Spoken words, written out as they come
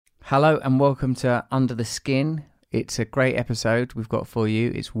Hello and welcome to Under the Skin. It's a great episode we've got for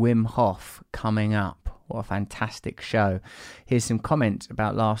you. It's Wim Hof coming up. What a fantastic show. Here's some comments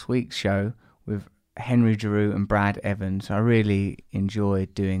about last week's show with Henry Giroux and Brad Evans. I really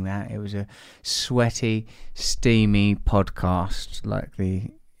enjoyed doing that. It was a sweaty, steamy podcast, like the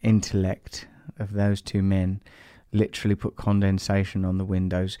intellect of those two men literally put condensation on the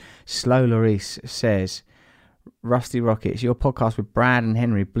windows. Slow Larice says, Rusty Rockets, your podcast with Brad and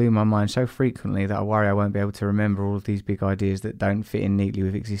Henry blew my mind so frequently that I worry I won't be able to remember all of these big ideas that don't fit in neatly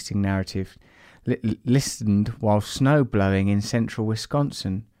with existing narrative. Listened while snow blowing in central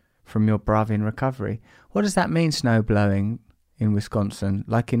Wisconsin from your bruv in recovery. What does that mean, snow blowing in Wisconsin?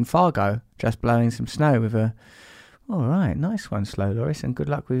 Like in Fargo, just blowing some snow with a... All right, nice one, Slow Loris, and good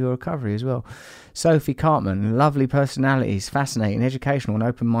luck with your recovery as well. Sophie Cartman, lovely personalities, fascinating, educational and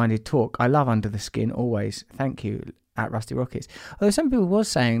open-minded talk. I love Under the Skin, always. Thank you, at Rusty Rockets. Although some people was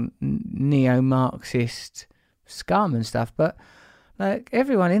saying neo-Marxist scum and stuff, but like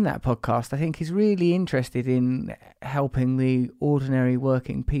everyone in that podcast, I think, is really interested in helping the ordinary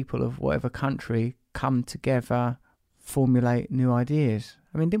working people of whatever country come together, formulate new ideas.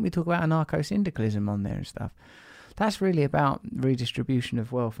 I mean, didn't we talk about anarcho-syndicalism on there and stuff? That's really about redistribution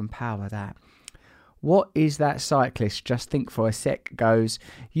of wealth and power, that. What is that cyclist? Just think for a sec goes,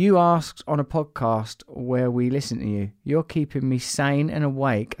 you asked on a podcast where we listen to you. You're keeping me sane and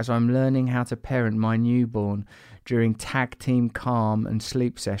awake as I'm learning how to parent my newborn during tag team calm and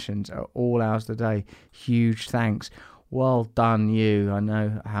sleep sessions at all hours of the day. Huge thanks. Well done, you. I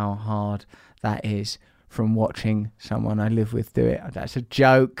know how hard that is from watching someone I live with do it. That's a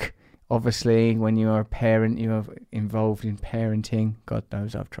joke. Obviously, when you're a parent, you're involved in parenting. God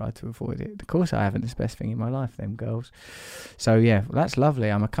knows I've tried to avoid it. Of course I haven't. It's the best thing in my life, them girls. So, yeah, well, that's lovely.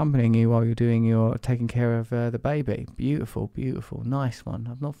 I'm accompanying you while you're taking care of the baby. Beautiful, beautiful. Nice one.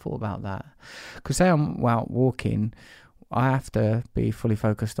 I've not thought about that. Because say I'm out walking, I have to be fully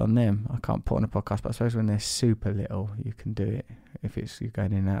focused on them. I can't put on a podcast, but I suppose when they're super little, you can do it if you're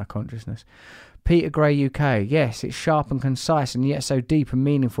going in and out of consciousness. Peter Gray UK, yes, it's sharp and concise and yet so deep and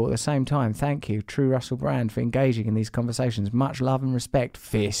meaningful at the same time. Thank you, True Russell Brand, for engaging in these conversations. Much love and respect.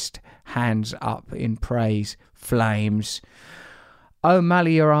 Fist, hands up in praise, flames. Oh,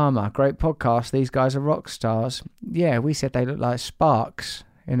 Maliorama, great podcast. These guys are rock stars. Yeah, we said they look like sparks,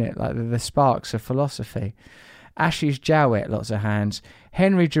 innit? Like the sparks of philosophy. Ashes Jowett, lots of hands.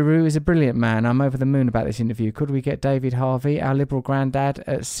 Henry Giroux is a brilliant man. I'm over the moon about this interview. Could we get David Harvey, our liberal granddad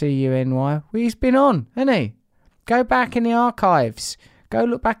at CUNY? Well, he's been on, hasn't he? Go back in the archives. Go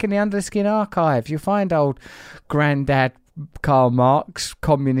look back in the Under the Skin archives. You'll find old granddad Karl Marx,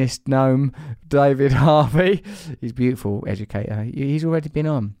 communist gnome David Harvey. He's a beautiful educator. He's already been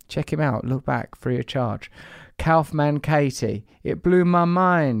on. Check him out. Look back, free of charge. Kaufman Katie, it blew my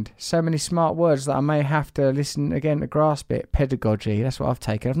mind. So many smart words that I may have to listen again to grasp it. Pedagogy, that's what I've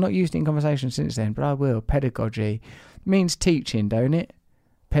taken. I've not used it in conversation since then, but I will. Pedagogy means teaching, don't it?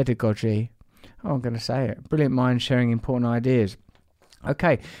 Pedagogy. Oh, I'm going to say it. Brilliant mind sharing important ideas.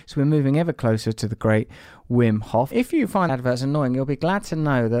 Okay, so we're moving ever closer to the great Wim Hof. If you find adverts annoying, you'll be glad to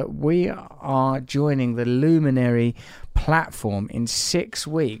know that we are joining the Luminary platform in 6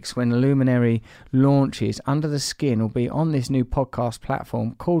 weeks when Luminary launches. Under the Skin will be on this new podcast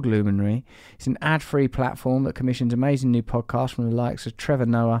platform called Luminary. It's an ad-free platform that commissions amazing new podcasts from the likes of Trevor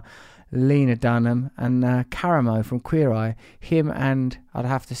Noah, Lena Dunham and Karamo from Queer Eye. Him and, I'd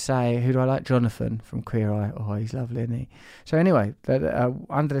have to say, who do I like? Jonathan from Queer Eye. Oh, he's lovely, isn't he? So anyway,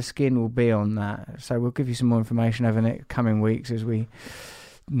 Under the Skin will be on that. So we'll give you some more information over the coming weeks as we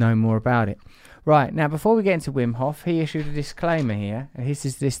know more about it. Right, now before we get into Wim Hof, he issued a disclaimer here. This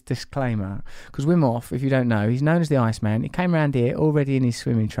is this disclaimer. Because Wim Hof, if you don't know, he's known as the Iceman. He came around here already in his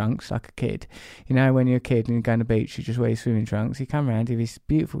swimming trunks like a kid. You know, when you're a kid and you go on the beach, you just wear your swimming trunks. He come around with his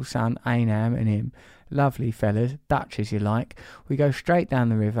beautiful son, Ainam, and him. Lovely fellas, Dutch as you like. We go straight down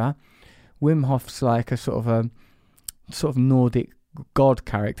the river. Wim Hof's like a sort of Nordic god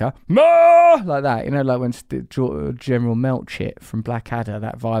character, like that, you know, like when General Melchett from Blackadder,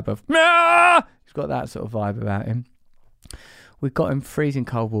 that vibe of he's got that sort of vibe about him. We got him freezing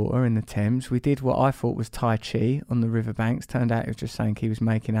cold water in the Thames. We did what I thought was Tai Chi on the riverbanks. Turned out it was just something he was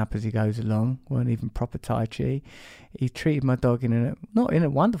making up as he goes along. Weren't even proper Tai Chi. He treated my dog not in a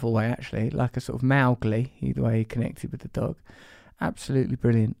wonderful way actually, like a sort of Mowgli, the way he connected with the dog. Absolutely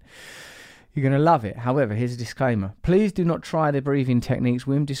brilliant. You're going to love it. However, here's a disclaimer. Please do not try the breathing techniques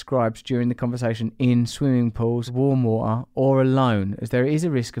Wim describes during the conversation in swimming pools, warm water, or alone, as there is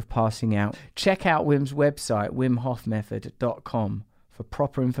a risk of passing out. Check out Wim's website, wimhofmethod.com, for for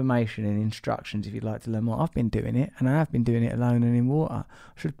proper information and instructions if you'd like to learn more. I've been doing it, and I have been doing it alone and in water.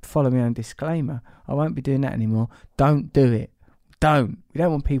 I should follow my own disclaimer. I won't be doing that anymore. Don't do it. Don't. We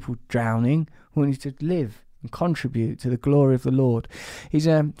don't want people drowning. We want you to live and contribute to the glory of the Lord. He's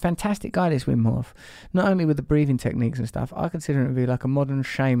a fantastic guy, this Wim Hof. Not only with the breathing techniques and stuff, I consider him to be like a modern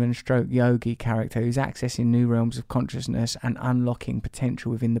shaman stroke yogi character who's accessing new realms of consciousness and unlocking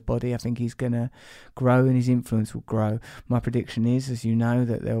potential within the body. I think he's going to grow and his influence will grow. My prediction is, as you know,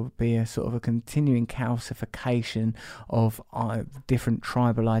 that there will be a sort of a continuing calcification of different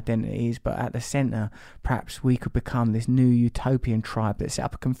tribal identities, but at the centre, perhaps we could become this new utopian tribe that set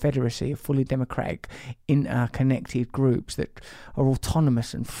up a confederacy of fully democratic, connected groups that are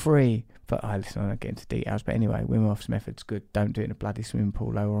autonomous and free. But listen, I don't get into details. But anyway, Wim Hof's method's good. Don't do it in a bloody swimming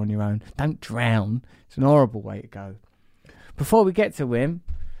pool or on your own. Don't drown. It's an horrible way to go. Before we get to Wim,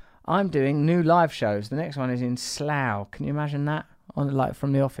 I'm doing new live shows. The next one is in Slough. Can you imagine that?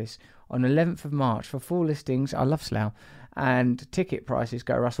 From the office. On 11th of March. For full listings, I love Slough. And ticket prices,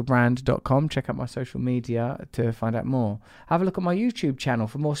 go to russellbrand.com. Check out my social media to find out more. Have a look at my YouTube channel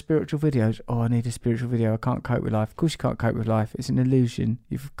for more spiritual videos. Oh, I need a spiritual video. I can't cope with life. Of course you can't cope with life. It's an illusion.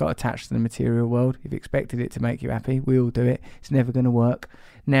 You've got attached to the material world. You've expected it to make you happy. We all do it. It's never going to work.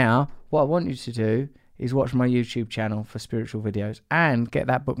 Now, what I want you to do is watch my YouTube channel for spiritual videos and get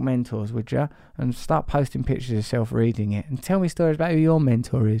that book Mentors, would you? And start posting pictures of yourself reading it and tell me stories about who your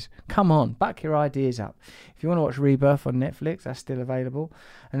mentor is. Come on, back your ideas up. If you want to watch Rebirth on Netflix, that's still available.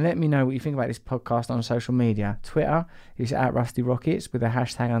 And let me know what you think about this podcast on social media. Twitter is @RustyRockets with a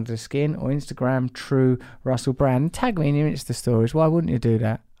hashtag under the skin, or Instagram, True Russell Brand. Tag me in your Insta stories. Why wouldn't you do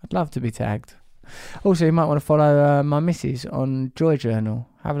that? I'd love to be tagged. Also, you might want to follow my missus on Joy Journal.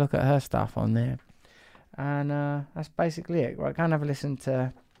 Have a look at her stuff on there. And that's basically it. Right, go and have a listen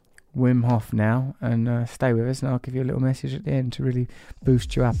to Wim Hof now and stay with us, and I'll give you a little message at the end to really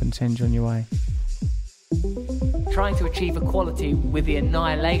boost you up and send you on your way. Trying to achieve equality with the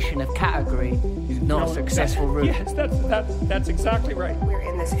annihilation of category is not a successful route. Yes, that's exactly right. We're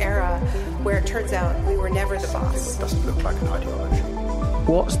in this era where it turns out we were never the boss. It doesn't look like an ideology.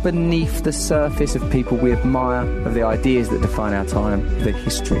 What's beneath the surface of people we admire, of the ideas that define our time, the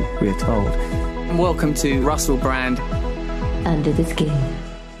history we are told? Welcome to Russell Brand. Under the Skin.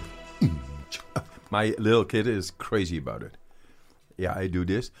 My little kid is crazy about it. Yeah, I do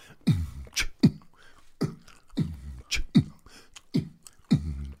this.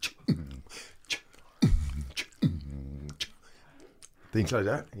 Things like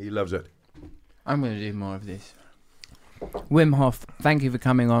that. He loves it. I'm going to do more of this. Wim Hof, thank you for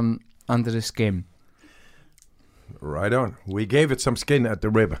coming on Under the Skin. Right on. We gave it some skin at the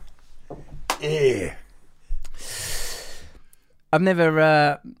river. Yeah. I've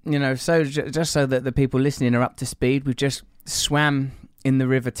never, just so that the people listening are up to speed, we've just swam in the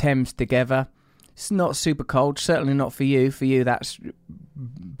River Thames together. It's not super cold, certainly not for you. For you,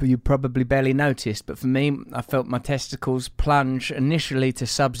 you probably barely noticed. But for me, I felt my testicles plunge initially to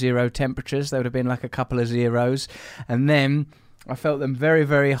sub-zero temperatures. There would have been like a couple of zeros. And then I felt them very,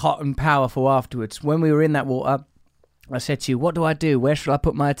 very hot and powerful afterwards. When we were in that water, I said to you, what do I do? Where should I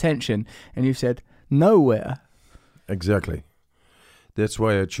put my attention? And you said, nowhere. Exactly. That's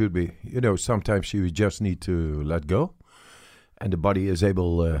why it should be. Sometimes you just need to let go. And the body is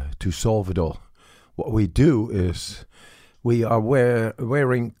able to solve it all. What we do is we are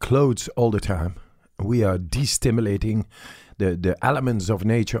wearing clothes all the time. We are destimulating the elements of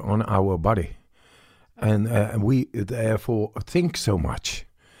nature on our body. And we therefore think so much.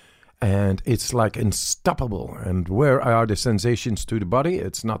 And it's like unstoppable. And where are the sensations to the body?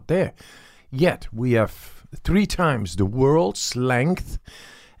 It's not there. Yet we have 3 times the world's length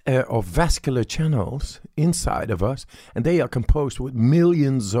of vascular channels inside of us, and they are composed with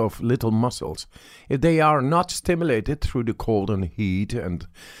millions of little muscles. If they are not stimulated through the cold and heat and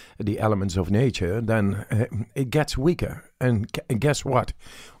the elements of nature, then it gets weaker. And guess what?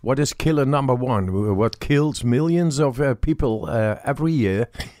 What is killer number 1? What kills millions of people every year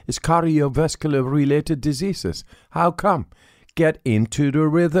is cardiovascular related diseases. How come? Get into the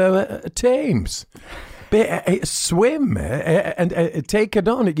River Thames. Swim and take it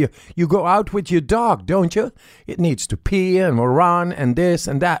on. You go out with your dog, don't you? It needs to pee and run and this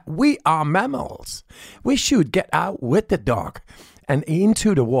and that. We are mammals. We should get out with the dog and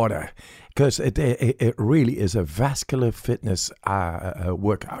into the water, because it really is a vascular fitness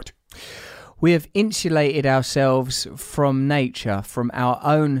workout. We have insulated ourselves from nature, from our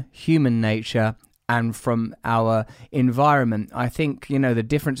own human nature, and from our environment. I think, the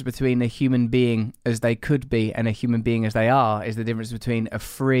difference between a human being as they could be and a human being as they are is the difference between a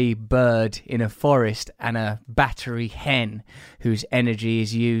free bird in a forest and a battery hen whose energy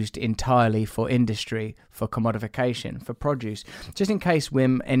is used entirely for industry, for commodification, for produce. Just in case,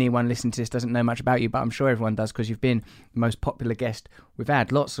 Wim, anyone listening to this doesn't know much about you, but I'm sure everyone does because you've been the most popular guest we've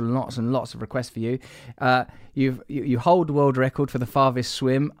had. Lots and lots and lots of requests for you. You hold the world record for the farthest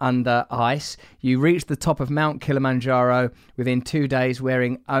swim under ice. You reached the top of Mount Kilimanjaro within 2 days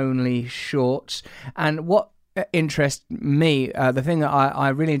wearing only shorts. And what interests me, the thing that I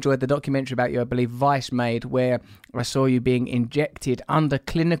really enjoyed the documentary about you, I believe Vice made, where I saw you being injected under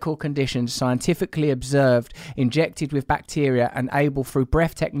clinical conditions, scientifically observed, injected with bacteria and able through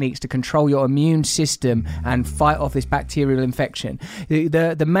breath techniques to control your immune system and fight off this bacterial infection.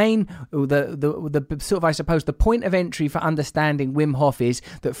 The sort of, I suppose, the point of entry for understanding Wim Hof is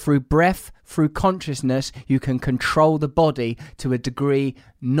that through breath, through consciousness, you can control the body to a degree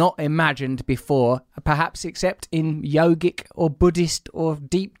not imagined before, perhaps except in yogic or Buddhist or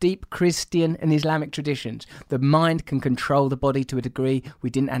deep Christian and Islamic traditions. The mind can control the body to a degree we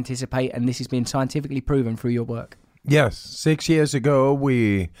didn't anticipate, and this has been scientifically proven through your work. Yes, 6 years ago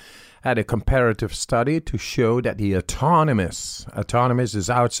we had a comparative study to show that the autonomous is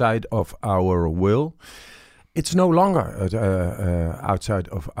outside of our will. It's no longer outside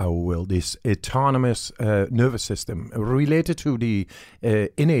of our will. This autonomous nervous system related to the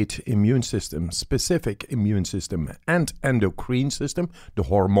innate immune system, specific immune system, and endocrine system, the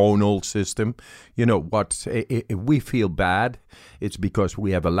hormonal system. If we feel bad, it's because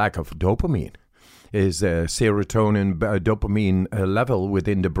we have a lack of dopamine. Is serotonin, dopamine level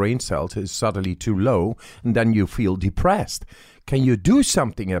within the brain cells is suddenly too low, and then you feel depressed. Can you do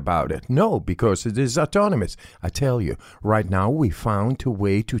something about it? No, because it is autonomous. I tell you, right now we found a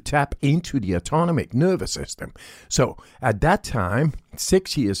way to tap into the autonomic nervous system. So at that time,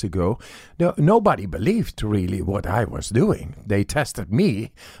 6 years ago, nobody believed really what I was doing. They tested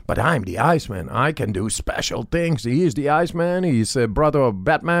me, but I'm the Iceman. I can do special things. He is the Iceman. He's a brother of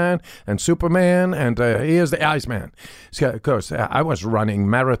Batman and Superman, and he is the Iceman. Because I was running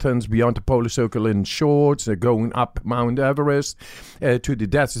marathons beyond the polar circle in shorts, going up Mount Everest to the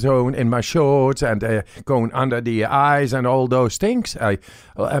death zone in my shorts, and going under the ice and all those things.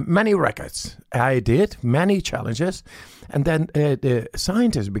 Many records I did, many challenges. And then the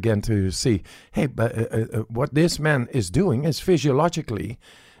scientists began to see, hey, but what this man is doing is physiologically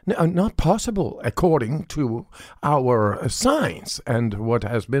not possible according to our science and what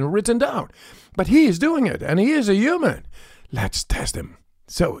has been written down. But he is doing it, and he is a human. Let's test him.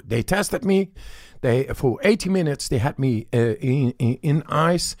 So they tested me. For 80 minutes, they had me in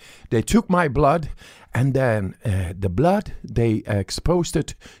ice. They took my blood, and then the blood, they exposed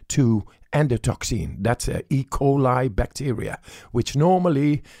it to endotoxin. That's E. coli bacteria, which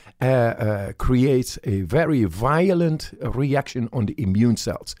normally creates a very violent reaction on the immune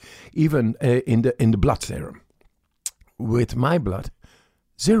cells, even in the blood serum. With my blood,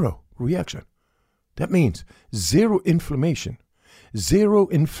 zero reaction. That means zero inflammation, zero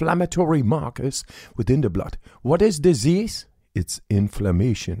inflammatory markers within the blood. What is disease? It's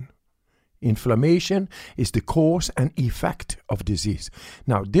inflammation. Inflammation is the cause and effect of disease.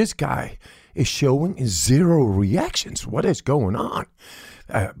 Now, this guy is showing zero reactions. What is going on?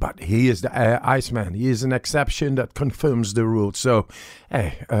 But he is the Iceman. He is an exception that confirms the rule. So,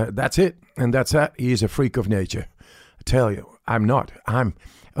 that's it. And that's that. He is a freak of nature. I tell you, I'm not. I'm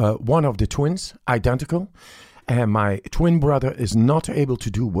one of the twins, identical. And my twin brother is not able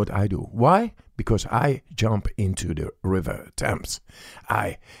to do what I do. Why? Because I jump into the river Thames.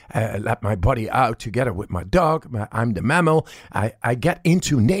 I let my body out together with my dog. I'm the mammal. I get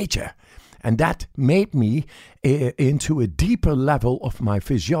into nature. And that made me into a deeper level of my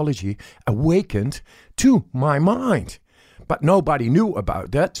physiology, awakened to my mind. But nobody knew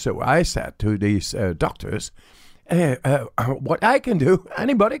about that. So I said to these doctors, what I can do,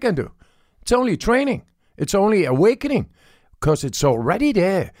 anybody can do. It's only training. It's only awakening, because it's already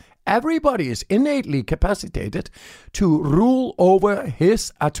there. Everybody is innately capacitated to rule over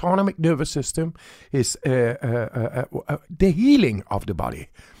his autonomic nervous system. The healing of the body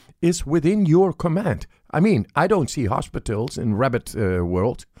is within your command. I mean, I don't see hospitals in rabbit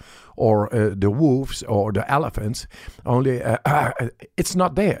world or the wolves or the elephants. Only it's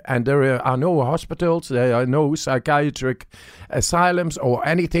not there. And there are no hospitals, there are no psychiatric asylums or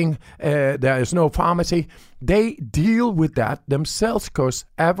anything. There is no pharmacy. They deal with that themselves because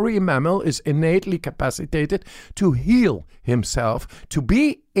every mammal is innately capacitated to heal himself, to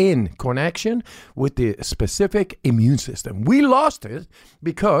be in connection with the specific immune system. We lost it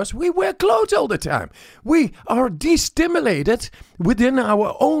because we wear clothes all the time. We are destimulated within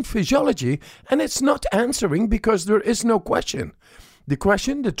our own physiology, and it's not answering because there is no question. The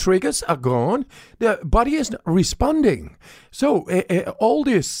question, the triggers are gone. The body is not responding. So all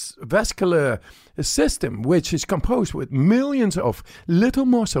this vascular system, which is composed with millions of little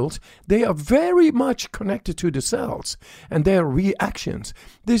muscles, they are very much connected to the cells and their reactions.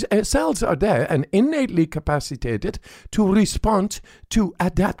 These cells are there and innately capacitated to respond, to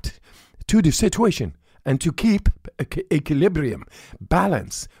adapt to the situation and to keep equilibrium,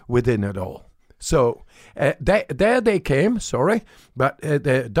 balance within it all. So they came, but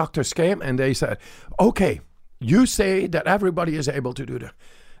the doctors came and they said, okay, you say that everybody is able to do that.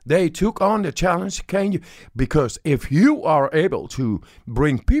 They took on the challenge, can you? Because if you are able to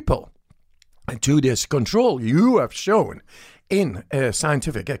bring people to this control you have shown in a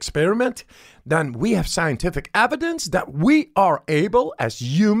scientific experiment, then we have scientific evidence that we are able as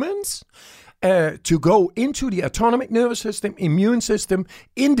humans to go into the autonomic nervous system, immune system,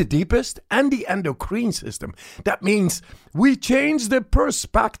 in the deepest, and the endocrine system. That means we change the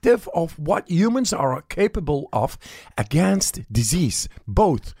perspective of what humans are capable of against disease,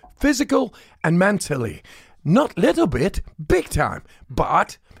 both physical and mentally. Not little bit, big time.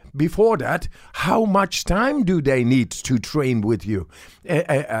 But before that, how much time do they need to train with you?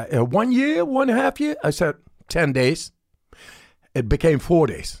 1 year, 1.5 years? I said 10 days. It became 4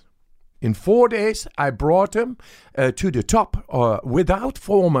 days. In 4 days, I brought them to the top without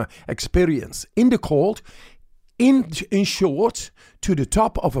former experience in the cold, in shorts, to the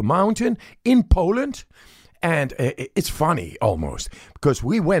top of a mountain in Poland. And it's funny almost because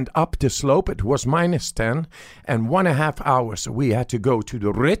we went up the slope. It was -10 and 1.5 hours. We had to go to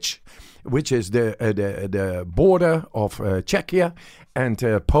the ridge, which is the border of Czechia and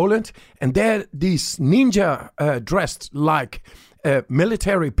Poland. And there, these ninja dressed like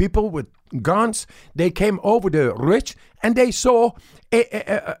military people with guns, they came over the ridge and they saw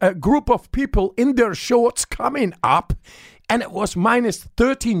a group of people in their shorts coming up, and it was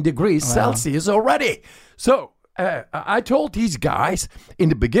 -13 degrees Celsius already. So I told these guys in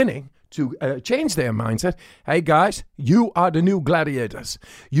the beginning to change their mindset. Hey guys, you are the new gladiators.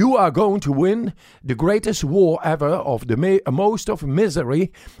 You are going to win the greatest war ever of the most of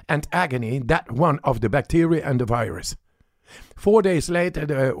misery and agony, that one of the bacteria and the virus. 4 days later,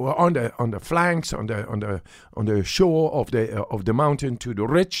 they were on the flanks, on the shore of the mountain to the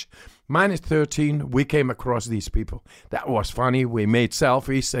ridge, -13. We came across these people. That was funny. We made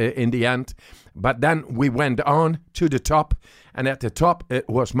selfies in the end, but then we went on to the top, and at the top it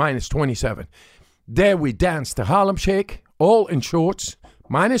was -27. There we danced the Harlem Shake, all in shorts,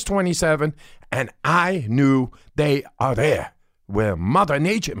 -27, and I knew they are there, where Mother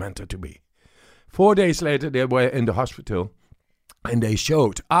Nature meant it to be. 4 days later, they were in the hospital. And they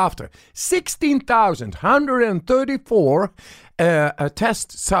showed after 16,134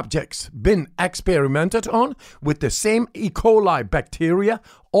 test subjects been experimented on with the same E. coli bacteria,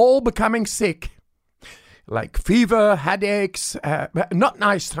 all becoming sick. Like fever, headaches, not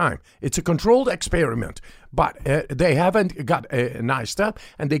nice time. It's a controlled experiment, but they haven't got a nice time,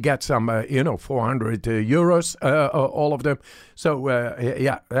 and they get some, 400 euros, all of them. So,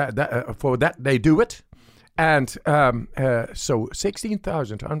 for that they do it. And so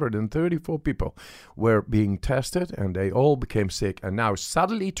 16,134 people were being tested, and they all became sick. And now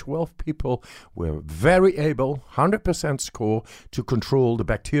suddenly 12 people were very able, 100% score, to control the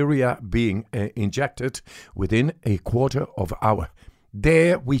bacteria being injected within a quarter of an hour.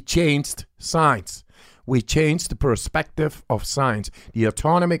 There we changed science. We changed the perspective of science. The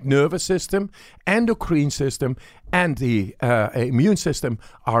autonomic nervous system, endocrine system, and the immune system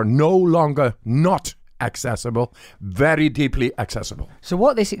are no longer not accessible, very deeply accessible. So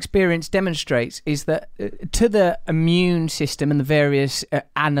what this experience demonstrates is that to the immune system and the various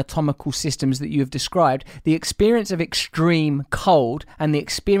anatomical systems that you have described, the experience of extreme cold and the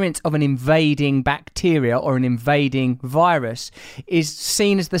experience of an invading bacteria or an invading virus is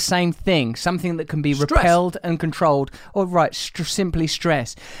seen as the same thing, something that can be repelled and controlled, or simply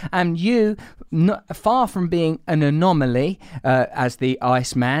stress. And you, far from being an anomaly, as the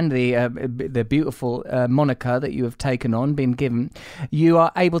Ice Man, the beautiful moniker that you have taken on, been given, you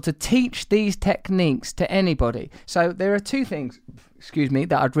are able to teach these techniques to anybody. So there are two things,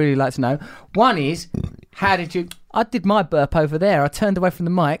 that I'd really like to know. One is, how did you... I did my burp over there. I turned away from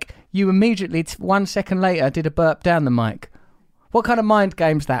the mic. You immediately, 1 second later, did a burp down the mic. What kind of mind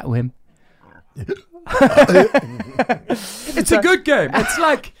game's that, Wim? It's a good game. It's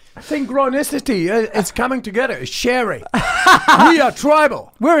like synchronicity. It's coming together. It's sharing. We are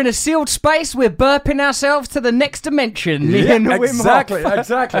tribal. We're in a sealed space. We're burping ourselves to the next dimension. Yeah, exactly.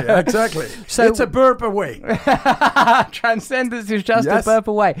 So it's a burp away. Transcendence is just a burp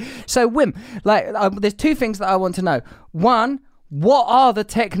away. So Wim, there's two things that I want to know. One, what are the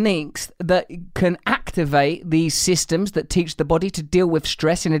techniques that can activate these systems that teach the body to deal with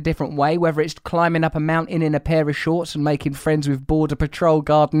stress in a different way, whether it's climbing up a mountain in a pair of shorts and making friends with Border Patrol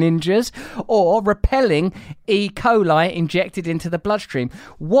Guard ninjas, or repelling E. coli injected into the bloodstream?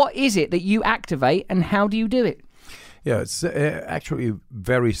 What is it that you activate and how do you do it? Yeah, it's actually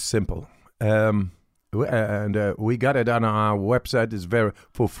very simple. We got it on our website. It's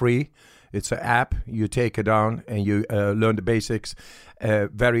for free. It's an app. You take it down and you learn the basics.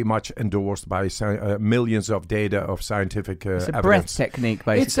 Very much endorsed by millions of data of scientific evidence. It's a evidence. Breath technique,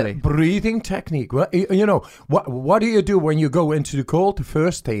 basically. It's a breathing technique. Well, you know, what do you do when you go into the cold? The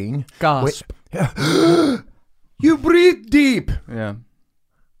first thing... Gasp. You breathe deep. Yeah.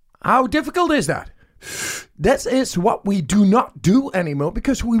 How difficult is that? That is what we do not do anymore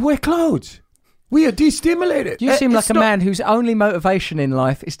because we wear clothes. We are destimulated. You seem like a man whose only motivation in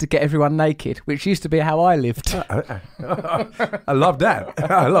life is to get everyone naked, which used to be how I lived. I love that.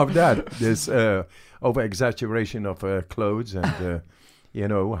 I love that. This over-exaggeration of clothes and,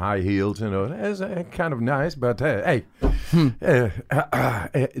 high heels and all. That's kind of nice, but hey,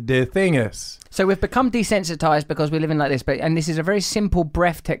 the thing is... So we've become desensitized because we're living like this, and this is a very simple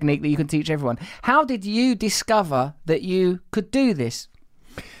breath technique that you can teach everyone. How did you discover that you could do this?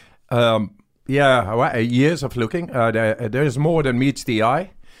 Years of looking. There's more than meets the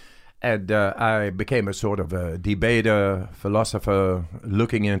eye. And I became a sort of a debater, philosopher,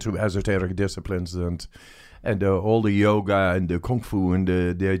 looking into esoteric disciplines and all the yoga and the kung fu and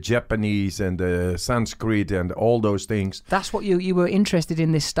the Japanese and the Sanskrit and all those things. That's what you were interested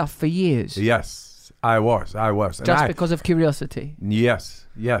in this stuff for years. Yes, I was. Just because of curiosity? Yes.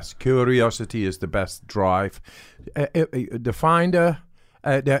 Curiosity is the best drive. The finder...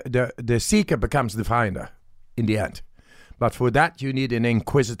 the seeker becomes the finder in the end. But for that, you need an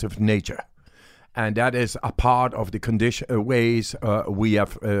inquisitive nature. And that is a part of the ways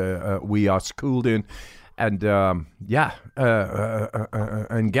we are schooled in. And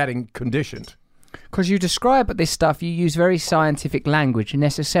and getting conditioned. Because you describe this stuff, you use very scientific language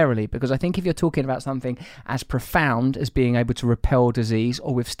necessarily, because I think if you're talking about something as profound as being able to repel disease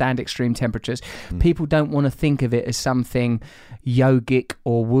or withstand extreme temperatures, people don't want to think of it as something yogic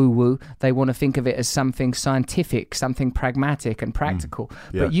or woo-woo. They want to think of it as something scientific, something pragmatic and practical.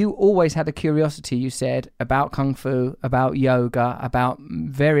 Yeah. But you always had a curiosity, you said, about kung fu, about yoga, about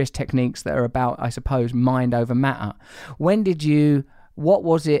various techniques that are about, I suppose, mind over matter. What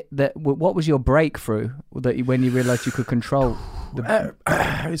was your breakthrough when you realized you could control?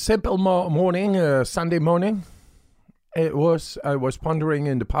 A simple morning, Sunday morning. I was pondering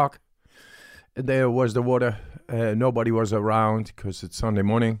in the park. There was the water. Nobody was around because it's Sunday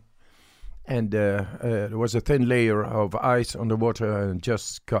morning. And there was a thin layer of ice on the water and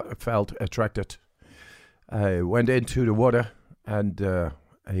just felt attracted. I went into the water and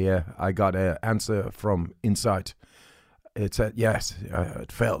I got an answer from inside. It said yes.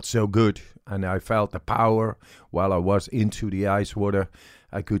 It felt so good, and I felt the power while I was into the ice water.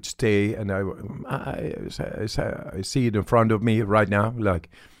 I could stay, and I see it in front of me right now. Like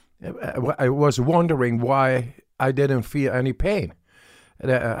I was wondering why I didn't feel any pain.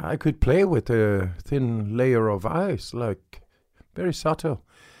 And I could play with a thin layer of ice, like very subtle.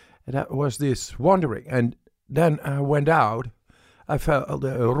 And that was this wondering. And then I went out. I felt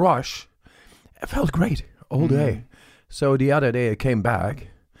a rush. I felt great all day. So the other day I came back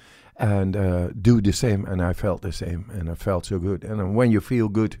and do the same, and I felt the same, and I felt so good. And when you feel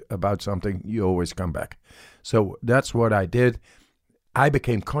good about something, you always come back. So that's what I did. I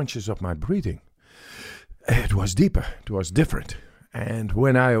became conscious of my breathing. It was deeper. It was different. And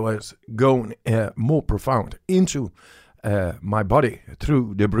when I was going more profound into my body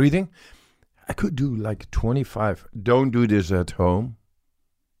through the breathing, I could do like 25. Don't do this at home,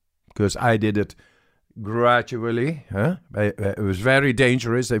 because I did it gradually. It was very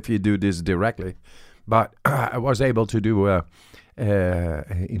dangerous if you do this directly, but I was able to do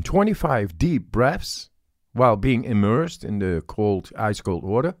in 25 deep breaths while being immersed in the ice cold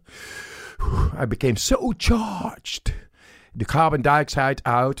water. I became so charged. The carbon dioxide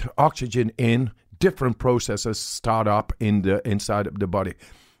out, oxygen in, different processes start up in the inside of the body.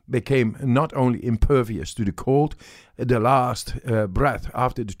 Became not only impervious to the cold, the last breath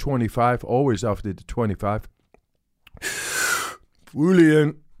after the 25, always after the 25. Fully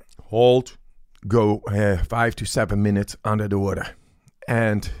in, hold, go 5 to 7 minutes under the water.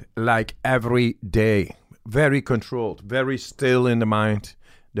 And like every day, very controlled, very still in the mind.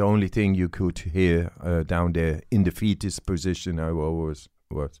 The only thing you could hear down there in the fetus position I always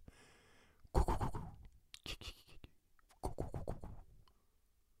was.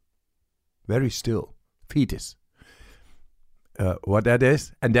 Very still. Fetus. What that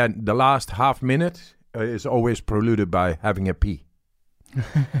is. And then the last half minute is always preluded by having a pee.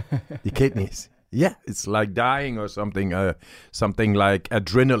 The kidneys. Yeah, it's like dying or something. Something like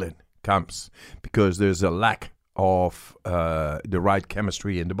adrenaline comes because there's a lack of the right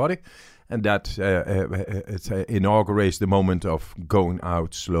chemistry in the body. And that inaugurates the moment of going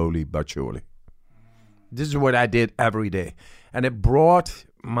out slowly but surely. This is what I did every day. And it brought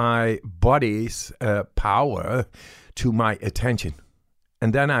my body's power to my attention.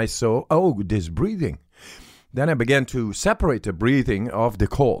 And then I saw, this breathing. Then I began to separate the breathing of the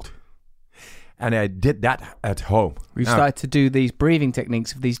cold. And I did that at home. You started to do these breathing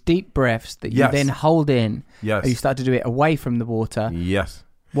techniques of these deep breaths that you then hold in. Yes. You started to do it away from the water. Yes.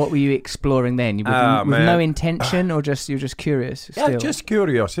 What were you exploring then? With no intention, or you're just curious? Still? Yeah, just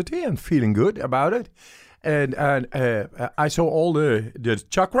curiosity and feeling good about it. And I saw all the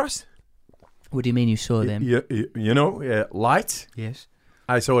chakras. What do you mean you saw them? Lights. Yes.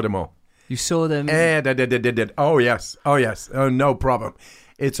 I saw them all. You saw them? Oh, yes. Oh, no problem.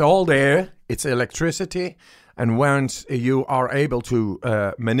 It's all there. It's electricity. And once you are able to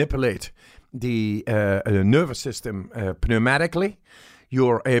manipulate the nervous system pneumatically,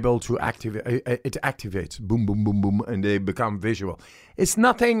 you're able to activate. It activates. Boom, boom, boom, boom. And they become visual. It's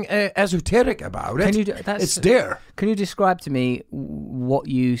nothing esoteric about it. It's there. Can you describe to me when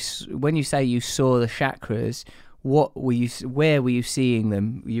you say you saw the chakras, where were you seeing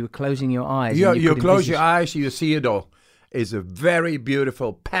them? You were closing your eyes. You close your eyes, you see it all. It's a very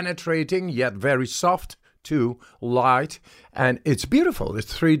beautiful, penetrating, yet very soft too, light. And it's beautiful.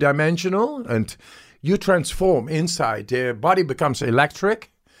 It's 3-dimensional. And you transform inside. The body becomes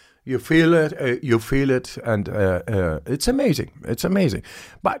electric. You feel it. And it's amazing. It's amazing.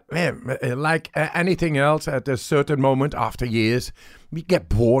 But like anything else, at a certain moment after years, we get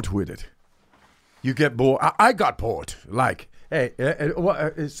bored with it. You get bored. I got bored. Like,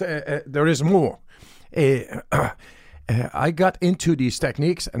 there is more. I got into these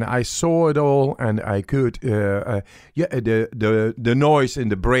techniques and I saw it all, and I could. The noise in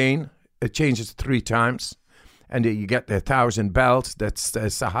the brain, it changes 3 times, and you get the 1,000 bells. That's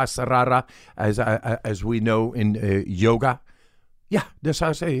Sahasrara, as we know in yoga. Yeah, that's how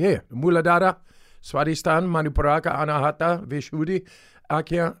I say here. Muladhara, Swadhisthana, Manipuraka, Anahata, Vishuddhi,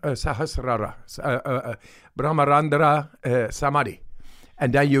 Akya, Sahasrara, Brahmarandra, Samadhi.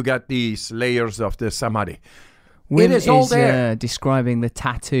 And then you get these layers of the Samadhi. Wim it is all there. Describing the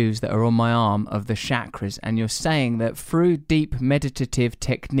tattoos that are on my arm of the chakras, and you're saying that through deep meditative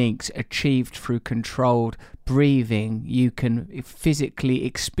techniques achieved through controlled breathing, you can physically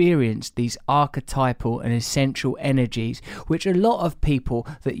experience these archetypal and essential energies, which a lot of people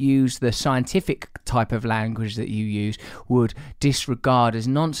that use the scientific type of language that you use would disregard as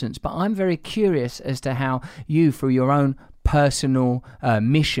nonsense. But I'm very curious as to how you, through your own personal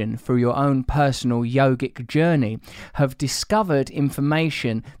mission, through your own personal yogic journey, have discovered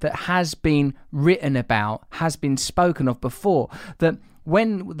information that has been written about, has been spoken of before, that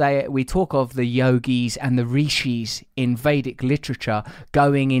when we talk of the yogis and the rishis in Vedic literature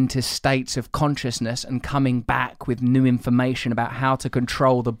going into states of consciousness and coming back with new information about how to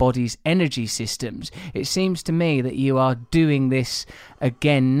control the body's energy systems, it seems to me that you are doing this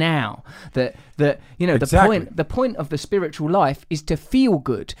again now. That Exactly. the point of the spiritual life is to feel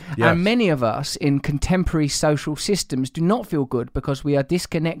good. Yes. And many of us in contemporary social systems do not feel good because we are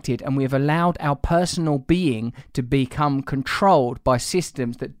disconnected and we have allowed our personal being to become controlled by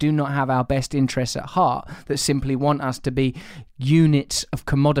systems that do not have our best interests at heart, that simply want us to be units of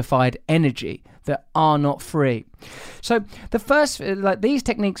commodified energy that are not free. So the first, these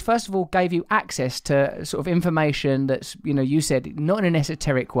techniques, first of all, gave you access to sort of information that's, you said, not in an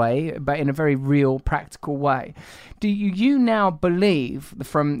esoteric way, but in a very real, practical way. Do you now believe,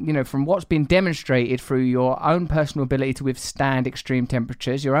 from what's been demonstrated through your own personal ability to withstand extreme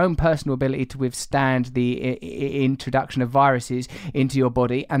temperatures, your own personal ability to withstand the introduction of viruses into your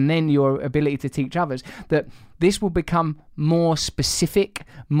body, and then your ability to teach others, that this will become more specific,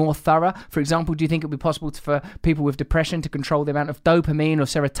 more thorough? For example, do you think it would be possible for people with depression to control the amount of dopamine or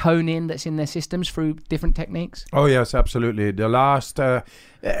serotonin that's in their systems through different techniques? Oh, yes, absolutely. The last,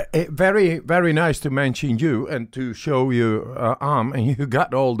 very, very nice to mention you and to show your arm, and you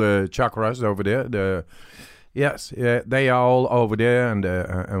got all the chakras over there. Yes, they are all over there, and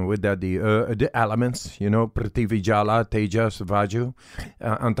with that the elements, Prithvi, Jala, Tejas, Vaju,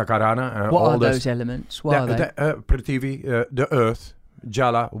 Antakarana. What are those elements? What are they? Prithvi, the earth,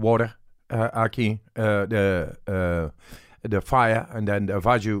 Jala, water, Aki, the fire, and then the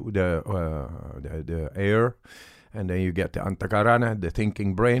Vaju, the air, and then you get the Antakarana, the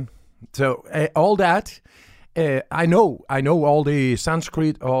thinking brain. So all that. I know all the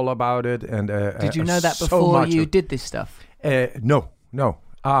Sanskrit, all about it, and did you know that before you did this stuff? No,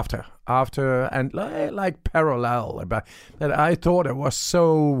 after, and like parallel. But I thought it was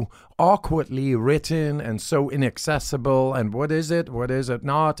so awkwardly written and so inaccessible. And what is it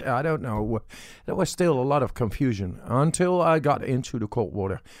not? I don't know. There was still a lot of confusion until I got into the cold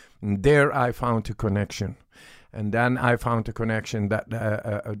water, and there I found a connection. And then I found a connection that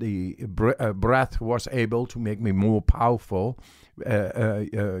the breath was able to make me more powerful,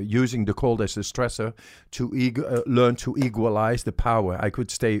 using the cold as a stressor to learn to equalize the power. I could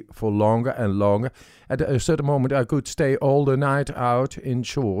stay for longer and longer. At a certain moment, I could stay all the night out in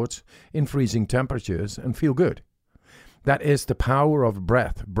shorts in freezing temperatures and feel good. That is the power of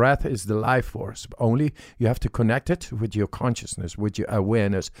breath. Breath is the life force. Only you have to connect it with your consciousness, with your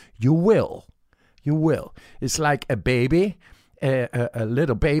awareness. You will. It's like a baby, a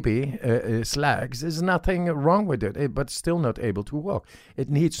little baby, its legs. There's nothing wrong with it, but still not able to walk. It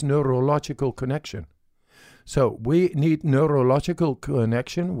needs neurological connection. So we need neurological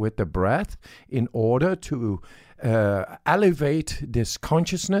connection with the breath in order to elevate this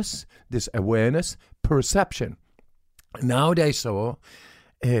consciousness, this awareness, perception. Now they saw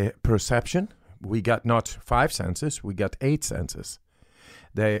perception. We got not 5 senses, we got 8 senses.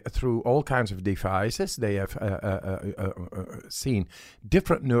 They, through all kinds of devices, they have seen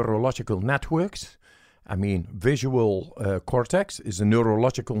different neurological networks. I mean, visual cortex is a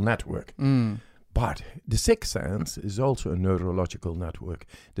neurological network. But the 6th sense is also a neurological network.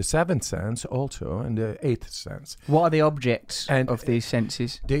 The 7th sense also, and the 8th sense. What are the objects of these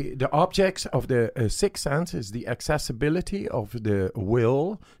senses? The objects of the 6th sense is the accessibility of the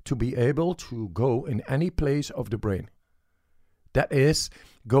will to be able to go in any place of the brain. That is,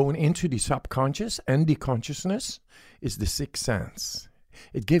 going into the subconscious and the consciousness is the 6th sense.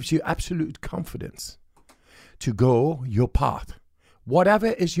 It gives you absolute confidence to go your path. Whatever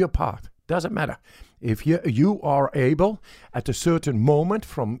is your path, doesn't matter. If you are able, at a certain moment,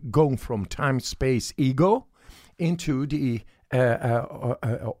 from going from time, space, ego, into the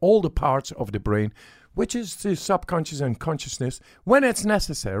all the parts of the brain, which is the subconscious and consciousness, when it's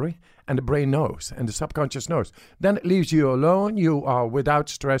necessary, and the brain knows, and the subconscious knows. Then it leaves you alone, you are without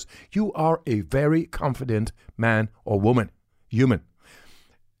stress, you are a very confident man or woman, human.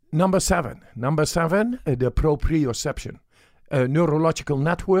 Number seven, the proprioception, a neurological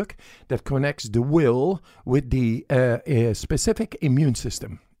network that connects the will with the specific immune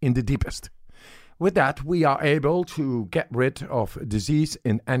system in the deepest. With that, we are able to get rid of disease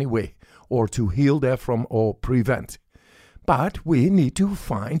in any way, or to heal therefrom or prevent. But we need to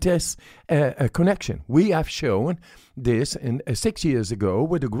find this a connection. We have shown this 6 years ago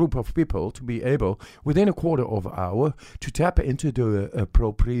with a group of people to be able, within a quarter of an hour, to tap into the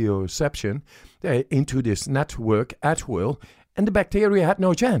proprioception, into this network at will, and the bacteria had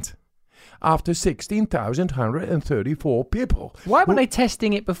no chance. After 16,134 people. Why were they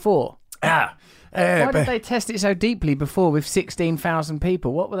testing it before? Why did they test it so deeply before with 16,000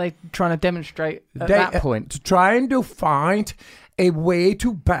 people? What were they trying to demonstrate at that point? Trying to find a way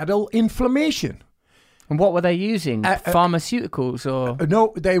to battle inflammation. And what were they using? Pharmaceuticals or?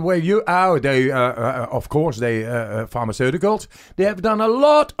 No, they were of course, pharmaceuticals. They have done a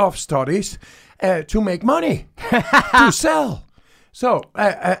lot of studies to make money, to sell. So,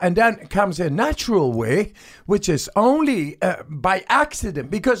 and then comes a natural way, which is only by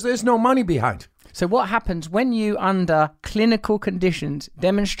accident, because there's no money behind. So what happens when you, under clinical conditions,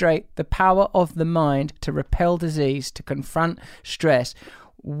 demonstrate the power of the mind to repel disease, to confront stress?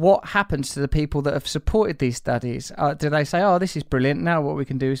 what happens to the people that have supported these studies? Do they say, oh, this is brilliant, now what we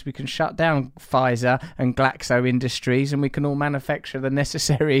can do is we can shut down Pfizer and Glaxo Industries and we can all manufacture the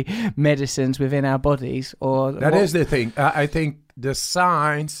necessary medicines within our bodies? Or that is the thing. I think the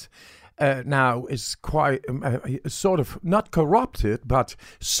science now is quite sort of not corrupted, but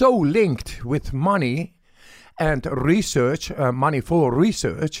so linked with money and research, money for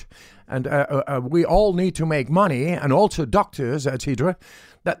research, and we all need to make money, and also doctors, etc.,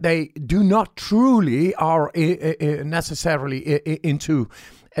 that they do not truly are necessarily into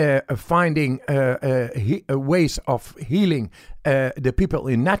finding ways of healing the people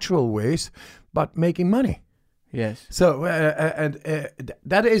in natural ways, but making money. Yes. So,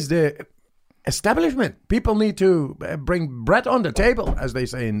 that is the establishment. People need to bring bread on the table, as they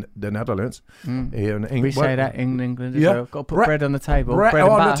say in the Netherlands. Here in England. We say that in England as Yeah. well. Got to put bread on the table. Bread and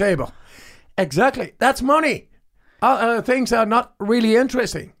on the butter. table. Exactly. That's money. Things are not really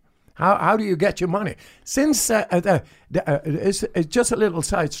interesting. How do you get your money? Since it's just a little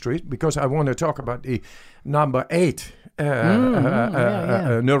side street, because I want to talk about the number 8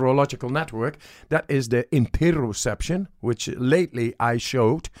 neurological network. That is the interoception, which lately I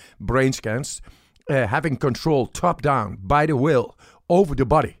showed brain scans having control top down by the will over the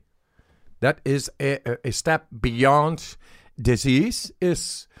body. That is a step beyond disease,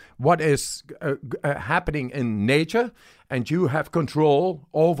 is what is happening in nature, and you have control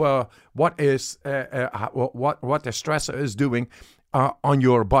over what is what the stressor is doing on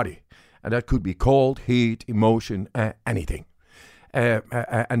your body, and that could be cold, heat, emotion, anything.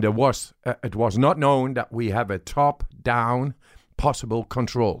 And it was not known that we have a top-down possible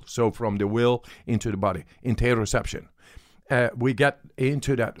control. So from the will into the body, interoception. We get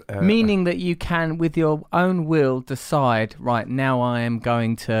into that. Meaning that you can, with your own will, decide, right, now I am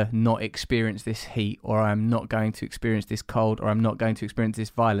going to not experience this heat, or I'm not going to experience this cold, or I'm not going to experience this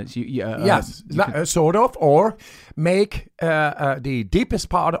violence. Yes, sort of. Or make the deepest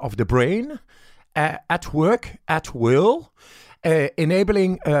part of the brain at work, at will,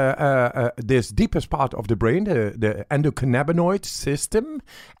 enabling this deepest part of the brain, the endocannabinoid system,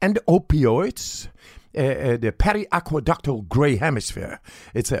 and the opioids, the periaqueductal gray hemisphere.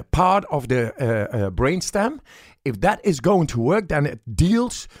 It's a part of the brainstem. If that is going to work, then it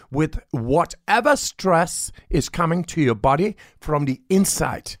deals with whatever stress is coming to your body from the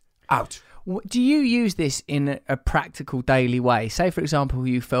inside out. Do you use this in a practical daily way? Say, for example,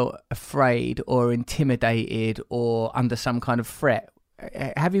 you felt afraid or intimidated or under some kind of threat.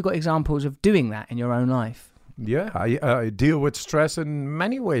 Have you got examples of doing that in your own life? Yeah, I deal with stress in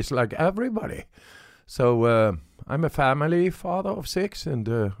many ways, like everybody. So I'm a family father of 6,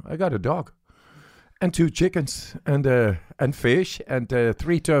 and I got a dog. And 2 chickens, and fish, and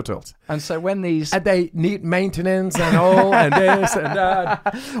 3 turtles. And so when these... And they need maintenance and all, and this and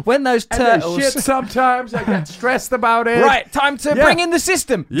that. When those turtles... And they shit sometimes, I get stressed about it. Right, time to bring in the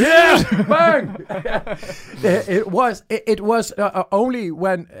system. Yeah, bang! It was only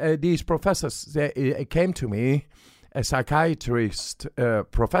when these professors came to me, psychiatrist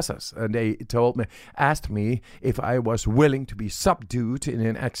professors, and they asked me if I was willing to be subdued in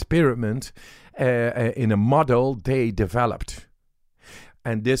an experiment in a model they developed.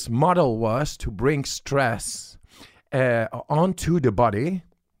 And this model was to bring stress onto the body,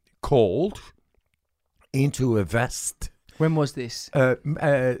 cold, into a vest. When was this?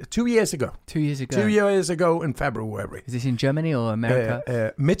 2 years ago. 2 years ago. 2 years ago in February. Is this in Germany or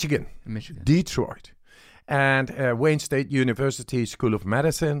America? Michigan. Michigan. Detroit. And Wayne State University School of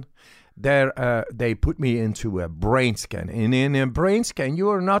Medicine. There, they put me into a brain scan. And in a brain scan, you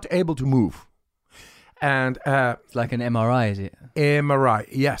are not able to move. And it's like an MRI, is it? MRI,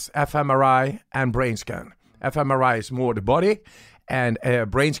 yes, fMRI and brain scan. fMRI is more the body, and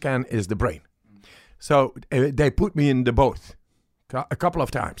brain scan is the brain. So they put me in the both a couple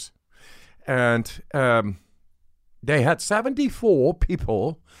of times, and they had 74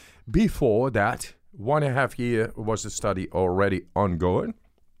 people before that. 1.5 years was the study already ongoing.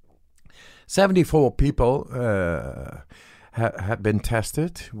 74 people had been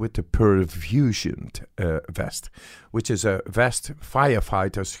tested with the perfusion vest, which is a vest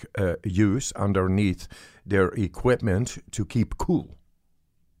firefighters use underneath their equipment to keep cool.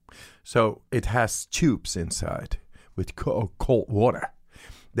 So it has tubes inside with cold water.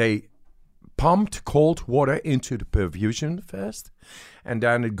 They pumped cold water into the perfusion vest, and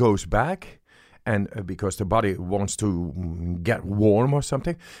then it goes back. And because the body wants to get warm or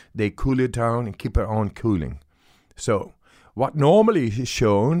something, they cool it down and keep it on cooling. So what normally is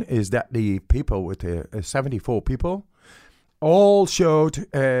shown is that the people with the 74 people all showed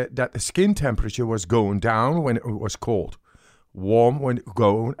that the skin temperature was going down when it was cold. warm when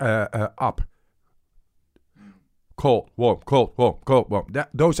going up. Cold, warm, cold, warm, cold, warm.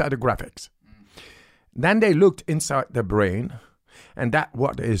 Those are the graphics. Then they looked inside the brain, and that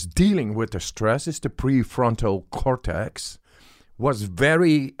what is dealing with the stress is the prefrontal cortex was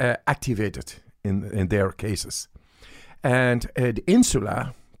very activated in their cases. And the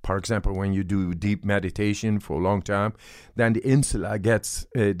insula, for example, when you do deep meditation for a long time, then the insula gets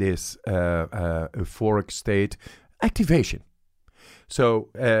this euphoric state activation. So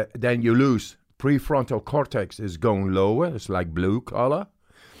then you lose. Prefrontal cortex is going lower. It's like blue color.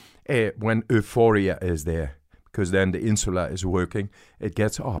 When euphoria is there, because then the insula is working, it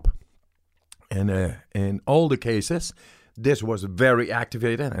gets up. And in all the cases, this was very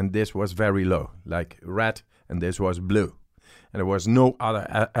activated and this was very low, like red, and this was blue. And there was no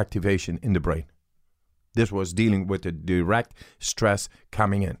other activation in the brain. This was dealing with the direct stress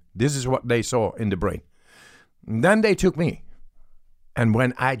coming in. This is what they saw in the brain. And then they took me. And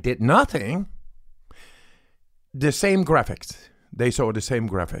when I did nothing, the same graphics. They saw the same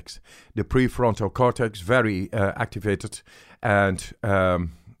graphics. The prefrontal cortex very activated, and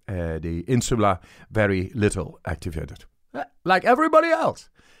the insula very little activated, like everybody else.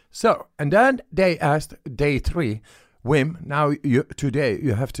 So, and then they asked day 3, Wim, now today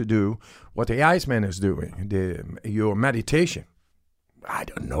you have to do what the Iceman is doing, your meditation. I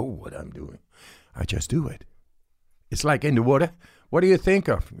don't know what I'm doing. I just do it. It's like in the water. What do you think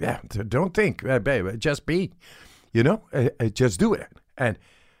of? Yeah, don't think, baby, just be. You know, just do it. And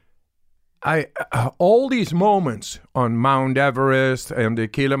I all these moments on Mount Everest and the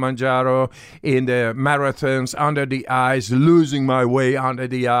Kilimanjaro, in the marathons, under the ice, losing my way under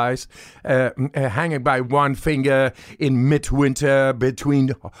the ice, hanging by one finger in midwinter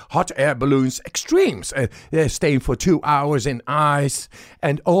between hot air balloons, extremes, staying for 2 hours in ice,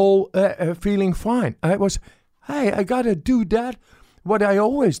 and all feeling fine. I got to do that, what I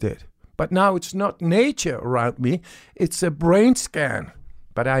always did. But now it's not nature around me, it's a brain scan.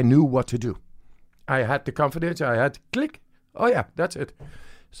 But I knew what to do. I had the confidence, I had to click. Oh yeah, that's it.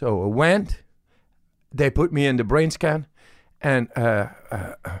 So I went, they put me in the brain scan, and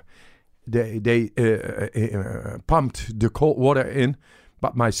they pumped the cold water in,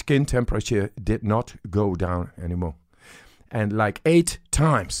 but my skin temperature did not go down anymore. And like 8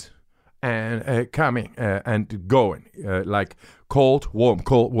 times, and coming and going, like cold,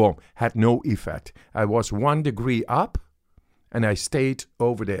 warm, had no effect. I was 1 degree up, and I stayed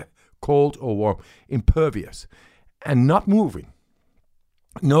over there, cold or warm, impervious, and not moving.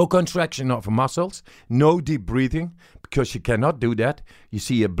 No contraction of muscles, no deep breathing, because you cannot do that. You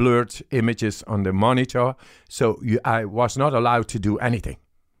see a blurred images on the monitor, so I was not allowed to do anything,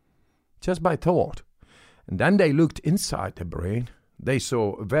 just by thought. And then they looked inside the brain. They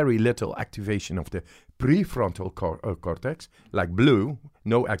saw very little activation of the prefrontal cortex, like blue,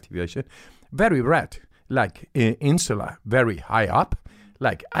 no activation. Very red, like insula, very high up.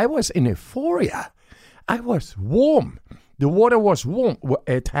 Like I was in euphoria. I was warm. The water was warm.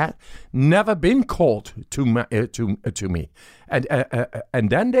 It had never been cold to me. And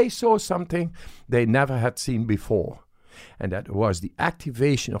then they saw something they never had seen before. And that was the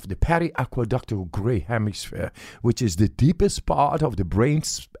activation of the periaqueductal gray hemisphere, which is the deepest part of the brain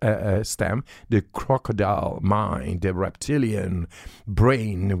stem, the crocodile mind, the reptilian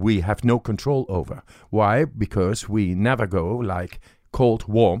brain we have no control over. Why? Because we never go like cold,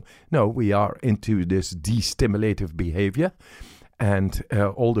 warm. No, we are into this destimulative behavior. And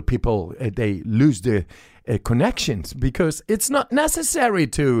all the people, they lose the connections because it's not necessary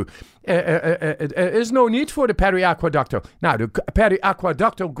to, there's no need for the periaqueductal. Now, the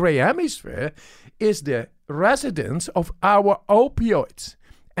periaqueductal gray hemisphere is the residence of our opioids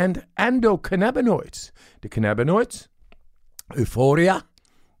and endocannabinoids. The cannabinoids, euphoria,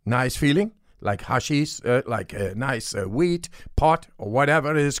 nice feeling, like hashish, like a nice weed, pot, or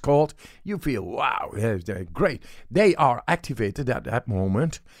whatever it is called. You feel, wow, they're great. They are activated at that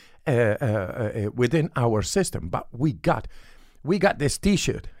moment within our system. But we got this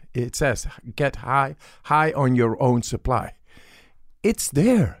T-shirt. It says, get high on your own supply. It's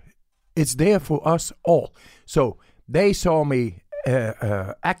there. It's there for us all. So they saw me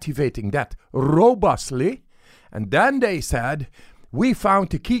activating that robustly. And then they said, we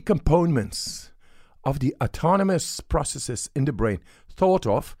found the key components of the autonomous processes in the brain, thought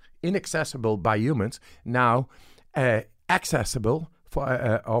of, inaccessible by humans, now accessible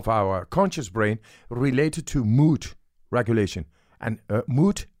of our conscious brain, related to mood regulation. And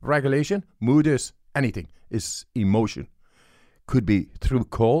mood regulation, mood is anything, is emotion. Could be through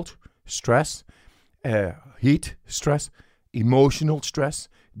cold, stress, heat, stress, emotional stress,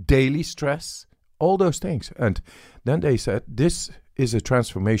 daily stress, all those things. And then they said, this is a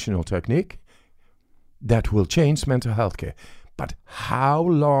transformational technique that will change mental health care. But how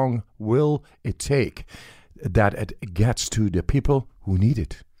long will it take that it gets to the people who need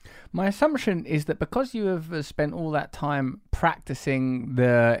it? My assumption is that because you have spent all that time practicing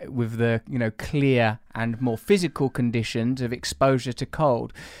with the clear and more physical conditions of exposure to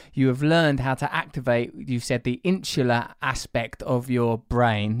cold, you have learned how to activate, you said, the insular aspect of your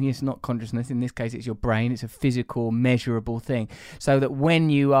brain. It's not consciousness, in this case it's your brain, it's a physical, measurable thing, so that when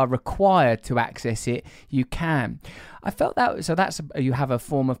you are required to access it, you can. I felt that, so you have a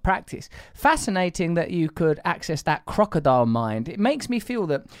form of practice. Fascinating that you could access that crocodile mind. It makes me feel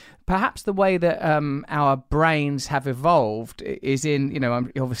that perhaps the way that our brains have evolved is in,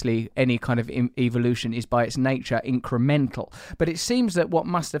 obviously any kind of evolution is by its nature incremental. But it seems that what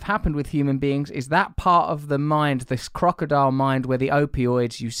must have happened with human beings is that part of the mind, this crocodile mind, where the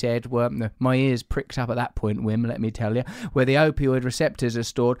opioids, you said, were, my ears pricked up at that point, Wim, let me tell you, where the opioid receptors are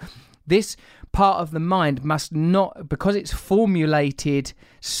stored. This part of the mind must not, because it's formulated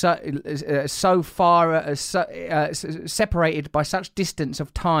so far, separated by such distance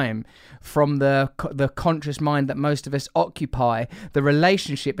of time from the conscious mind that most of us occupy, the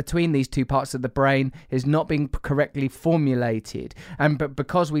relationship between these two parts of the brain is not being correctly formulated. But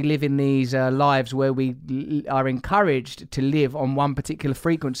because we live in these lives where we are encouraged to live on one particular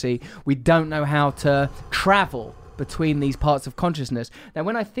frequency, we don't know how to travel between these parts of consciousness. Now,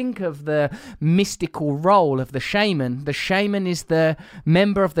 when I think of the mystical role of the shaman is the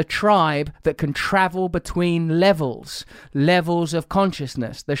member of the tribe that can travel between levels of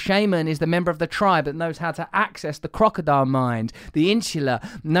consciousness. The shaman is the member of the tribe that knows how to access the crocodile mind. The insular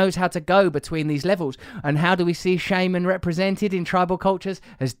knows how to go between these levels. And how do we see shaman represented in tribal cultures?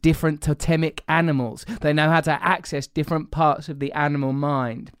 As different totemic animals. They know how to access different parts of the animal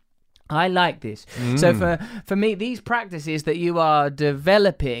mind. I like this. So for me, these practices that you are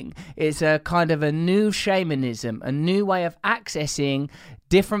developing is a kind of a new shamanism, a new way of accessing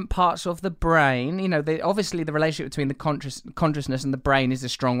different parts of the brain. Obviously the relationship between the consciousness and the brain is a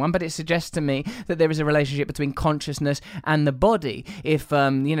strong one, but it suggests to me that there is a relationship between consciousness and the body if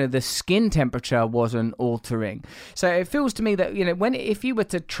the skin temperature wasn't altering. So it feels to me that if you were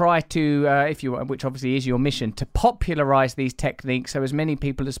to try to which obviously is your mission, to popularize these techniques so as many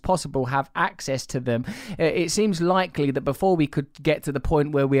people as possible have access to them, it seems likely that before we could get to the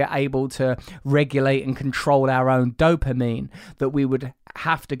point where we are able to regulate and control our own dopamine, that we would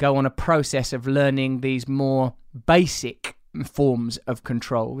have to go on a process of learning these more basic forms of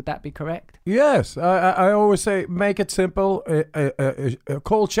control. Would that be correct? Yes. I always say, make it simple. A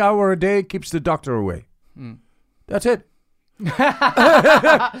cold shower a day keeps the doctor away. That's it.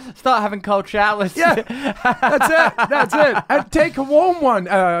 Start having cold showers. Yeah, that's it. And take a warm one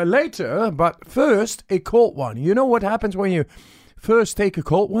later, but first a cold one. You know what happens when you first take a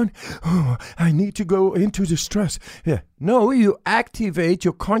cold one? Oh, I need to go into the stress. Yeah. No, you activate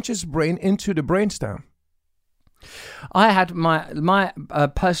your conscious brain into the brainstem. I had my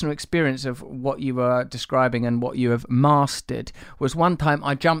personal experience of what you were describing and what you have mastered was one time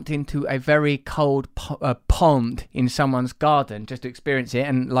I jumped into a very cold pond in someone's garden just to experience it,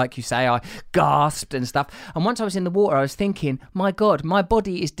 and like you say, I gasped and stuff. And once I was in the water, I was thinking, my God, my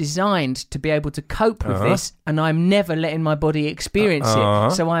body is designed to be able to cope with this, and I'm never letting my body experience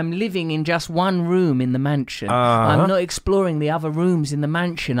it. So I'm living in just one room in the mansion. I'm not exploring the other rooms in the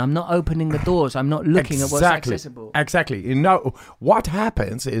mansion. I'm not opening the doors. I'm not looking at what's accessible. Exactly. What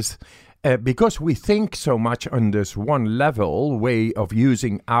happens is because we think so much on this one level way of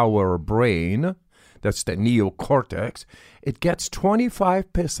using our brain, that's the neocortex, it gets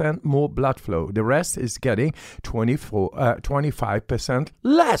 25% more blood flow. The rest is getting 25%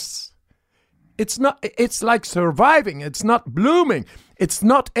 less. It's like surviving. It's not blooming. It's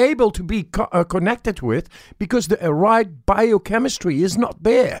not able to be connected with because the right biochemistry is not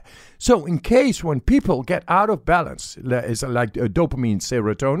there. So in case when people get out of balance, is like dopamine,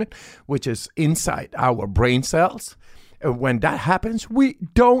 serotonin, which is inside our brain cells, when that happens, we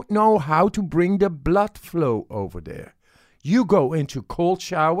don't know how to bring the blood flow over there. You go into cold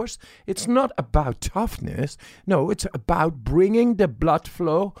showers. It's not about toughness. No, it's about bringing the blood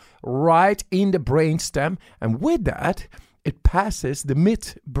flow right in the brainstem. And with that, it passes the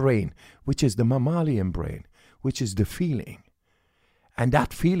midbrain, which is the mammalian brain, which is the feeling. And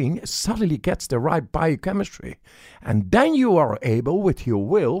that feeling suddenly gets the right biochemistry. And then you are able, with your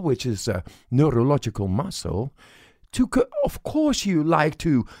will, which is a neurological muscle, of course you like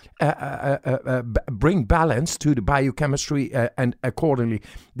to bring balance to the biochemistry and accordingly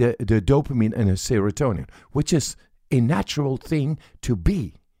the dopamine and the serotonin, which is a natural thing to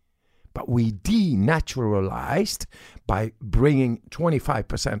be. but we denaturalized by bringing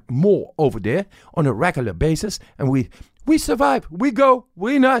 25% more over there on a regular basis, and we survive, we go,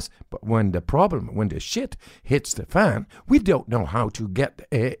 we nice. But when the shit hits the fan, we don't know how to get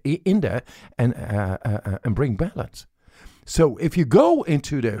in there and bring balance. So if you go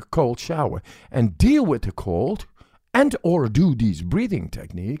into the cold shower and deal with the cold and or do these breathing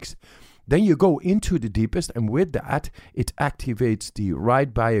techniques, then you go into the deepest, and with that, it activates the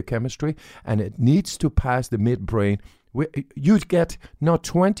right biochemistry, and it needs to pass the midbrain. You get not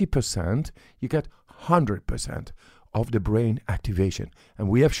 20%, you get 100% of the brain activation. And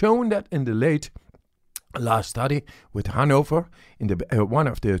we have shown that in the last study with Hanover, in the one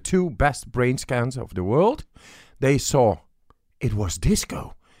of the 2 best brain scans of the world, they saw it was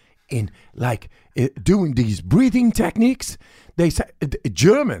disco. In doing these breathing techniques, they say,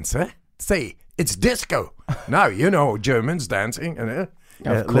 Germans say it's disco. Now, you know, Germans dancing and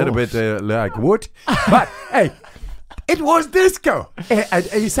a little bit like wood. But hey, it was disco. And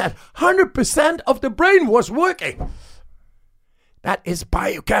he said 100% of the brain was working. That is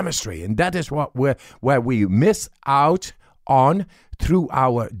biochemistry, and that is where we miss out on through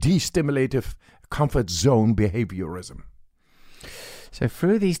our destimulative comfort zone behaviorism. So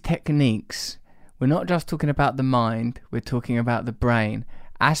through these techniques, we're not just talking about the mind, we're talking about the brain.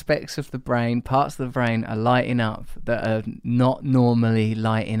 Aspects of the brain, parts of the brain are lighting up that are not normally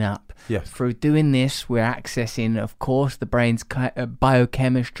lighting up. Yes. Through doing this, we're accessing, of course, the brain's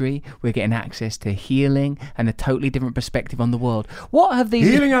biochemistry. We're getting access to healing and a totally different perspective on the world. What have these...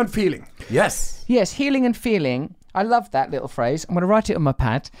 Healing and feeling. Yes. Yes, healing and feeling. I love that little phrase. I'm going to write it on my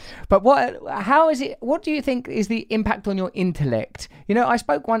pad. But what do you think is the impact on your intellect? You know, I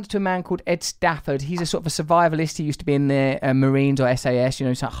spoke once to a man called Ed Stafford. He's a sort of a survivalist. He used to be in the Marines or SAS. You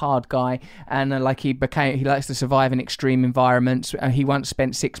know, he's a hard guy. And he likes to survive in extreme environments. He once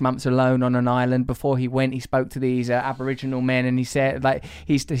spent 6 months alone on an island. Before he went, he spoke to these Aboriginal men, and he said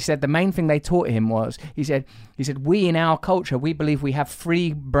the main thing they taught him was, he said, we in our culture, we believe we have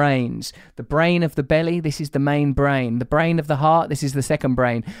 3 brains. The brain of the belly, this is the main brain. The brain of the heart, this is the second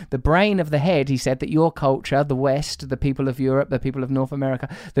brain. The brain of the head, he said, that your culture, the West, the people of Europe, the people of North America,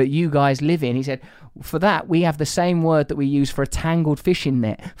 that you guys live in, he said, for that, we have the same word that we use for a tangled fishing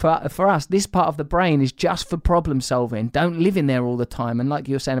net. For us, this part of the brain is just for problem solving. Don't live in there all the time. And like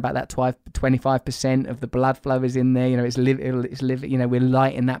you were saying about that 25% of the blood flow is in there, you know, it's you know, we're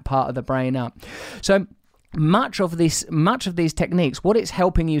lighting that part of the brain up. So much of these techniques, what it's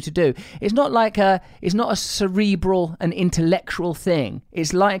helping you to do, it's not a cerebral and intellectual thing.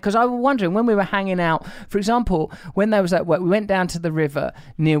 It's like, because I was wondering when we were hanging out, for example, when there was we went down to the river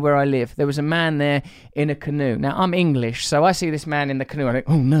near where I live. There was a man there in a canoe. Now I'm English, so I see this man in the canoe. I think,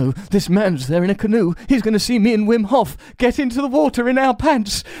 oh no, this man's there in a canoe. He's going to see me and Wim Hof get into the water in our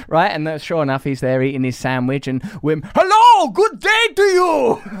pants, right? And sure enough, he's there eating his sandwich, and Wim, hello, good day to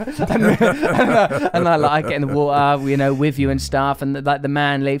you. and I get in the water, you know, with you and stuff, and the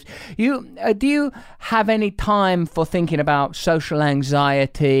man leaves. Do you have any time for thinking about social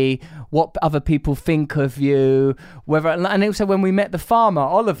anxiety, what other people think of you, and also when we met the farmer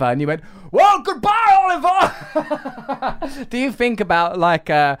Oliver, and you went, well, goodbye, Oliver. Do you think about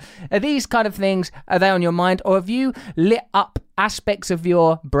are these kind of things, are they on your mind, or have you lit up aspects of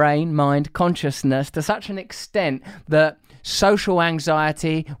your brain, mind, consciousness to such an extent that social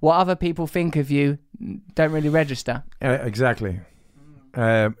anxiety, what other people think of you, don't really register? Exactly.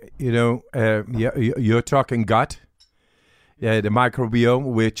 You're talking gut. The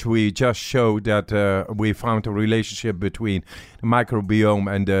microbiome, which we just showed that we found a relationship between the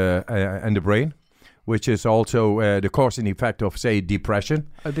microbiome and the brain, which is also the cause and effect of, say, depression.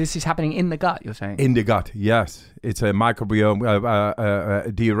 Oh, this is happening in the gut, you're saying? In the gut, yes. It's a microbiome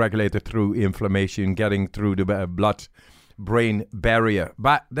deregulated through inflammation, getting through the blood-brain barrier.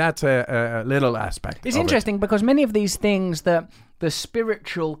 But that's a little aspect. It's interesting because many of these things that the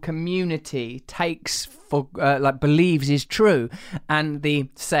spiritual community takes for, believes is true, and the,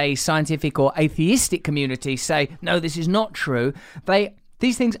 say, scientific or atheistic community say, no, this is not true.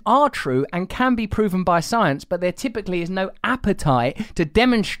 These things are true and can be proven by science, but there typically is no appetite to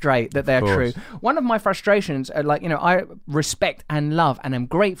demonstrate that they're true. One of my frustrations, I respect and love and am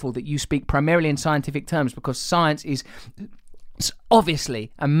grateful that you speak primarily in scientific terms, because science is obviously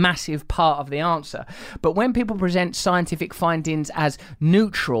a massive part of the answer. But when people present scientific findings as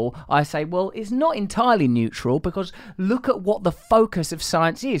neutral, I say, well, it's not entirely neutral, because look at what the focus of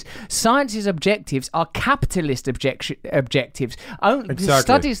science is. Science's objectives are capitalist objectives. The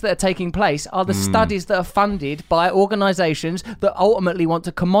studies that are taking place are the studies that are funded by organisations that ultimately want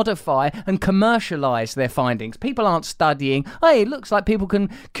to commodify and commercialise their findings. People aren't studying, hey, it looks like people can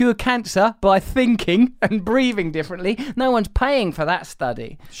cure cancer by thinking and breathing differently. No one's paying for that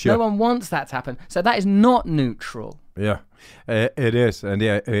study. Sure. No one wants that to happen. So that is not neutral. Yeah, it is. And,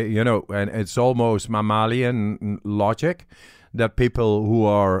 and it's almost mammalian logic that people who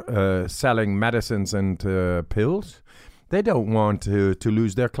are selling medicines and pills, they don't want to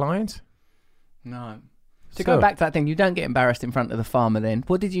lose their clients. No. To go back to that thing, you don't get embarrassed in front of the farmer then.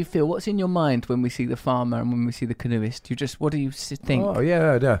 What did you feel? What's in your mind when we see the farmer and when we see the canoeist? What do you think? Oh,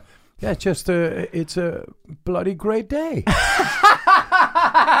 yeah. Yeah, just it's a bloody great day.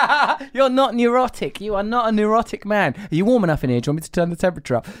 You're not neurotic. You are not a neurotic man. Are you warm enough in here? Do you want me to turn the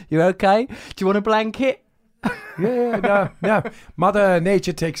temperature up? You okay? Do you want a blanket? Yeah. Mother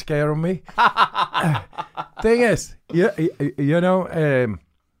Nature takes care of me. Thing is,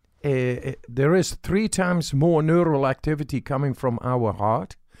 there is 3 times more neural activity coming from our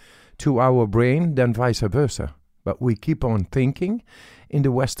heart to our brain than vice versa. But we keep on thinking in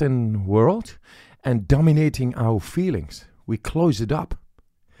the Western world and dominating our feelings. We close it up.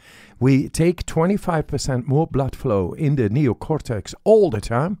 We take 25% more blood flow in the neocortex all the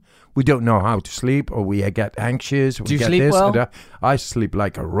time. We don't know how to sleep, or we get anxious. Do you sleep well? I sleep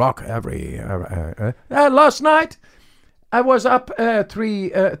like a rock every... last night, I was up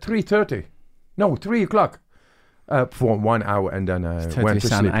 3:30. No, 3 o'clock. For 1 hour, and then I went to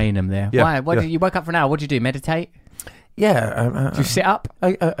sleep. Einem there. Yeah, Why? You woke up for an hour. What do you do? Meditate? Yeah. Do you sit up?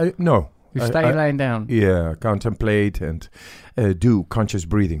 No. You stay laying down? Yeah, contemplate and do conscious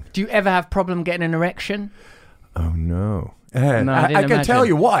breathing. Do you ever have problem getting an erection? Oh, no. No, I can tell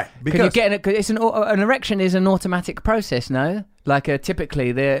you why. Because an erection is an automatic process, no? Like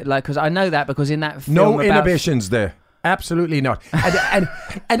typically, because I know that because in that film no inhibitions there. Absolutely not. And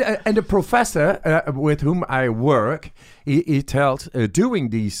the professor with whom I work, he tells doing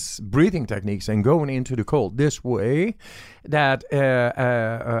these breathing techniques and going into the cold this way, that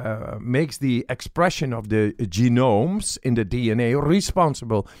makes the expression of the genomes in the DNA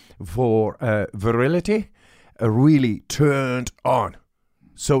responsible for virility really turned on.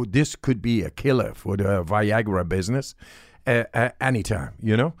 So this could be a killer for the Viagra business anytime,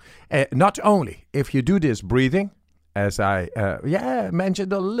 Not only if you do this breathing, as I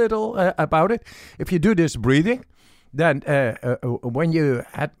mentioned a little about it. If you do this breathing, then when you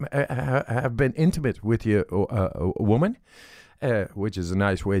have been intimate with your woman, which is a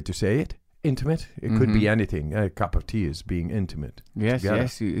nice way to say it, intimate, it could be anything. A cup of tea is being intimate.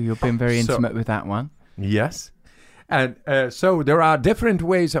 Yes, you've been very intimate with that one. Yes. And so there are different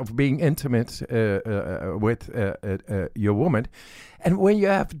ways of being intimate with your woman. And when you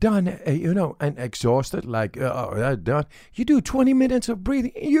have done, and exhausted, like, done, you do 20 minutes of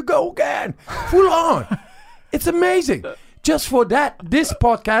breathing, and you go again, full on. It's amazing. Just for that, this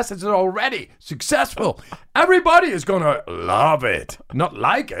podcast is already successful. Everybody is going to love it. Not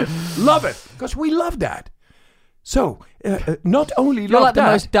like it, love it, because we love that. So, not only You're like that,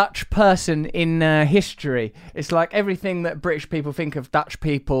 the most Dutch person in history. It's like everything that British people think of Dutch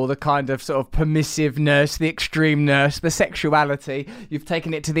people, the kind of sort of permissiveness, the extremeness, the sexuality. You've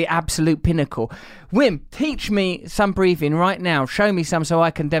taken it to the absolute pinnacle. Wim, teach me some breathing right now. Show me some so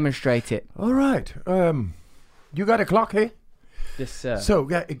I can demonstrate it. All right. You got a clock here? Yes, sir. So,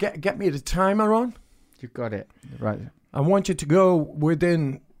 get me the timer on. You've got it. Right. I want you to go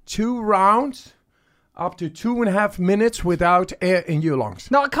within 2 rounds. Up to 2.5 minutes without air in your lungs.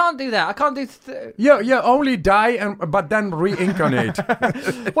 No, I can't do that. I can't do... Yeah, only die, but then reincarnate.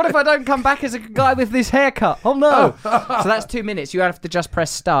 What if I don't come back as a guy with this haircut? Oh, no. So that's 2 minutes. You have to just press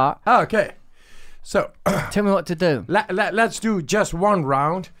start. Okay. So... Tell me what to do. Let's do just 1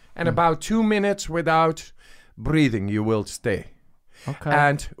 round, and about 2 minutes without breathing you will stay. Okay.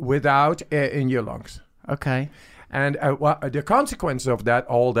 And without air in your lungs. Okay. And the consequence of that,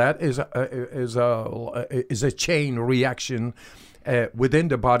 all that, is a chain reaction within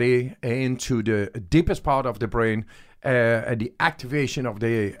the body into the deepest part of the brain, and the activation of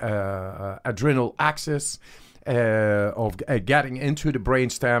the adrenal axis, of getting into the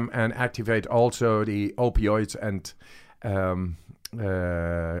brainstem and activate also the opioids and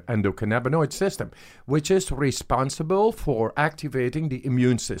endocannabinoid system, which is responsible for activating the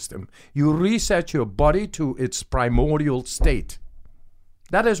immune system. You reset your body to its primordial state.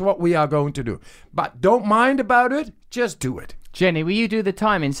 That is what we are going to do. But don't mind about it, just do it. Jenny, will you do the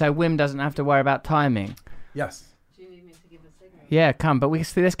timing so Wim doesn't have to worry about timing? Yes. Yeah, come. But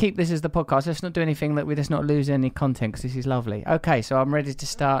let's keep this as the podcast. Let's not do anything that we just not lose any content because this is lovely. Okay, so I'm ready to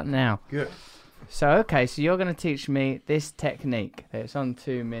start now. Good. So you're going to teach me this technique. It's on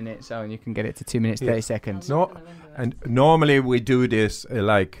 2 minutes. Oh, and you can get it to 2 minutes, 30 seconds. No, and normally we do this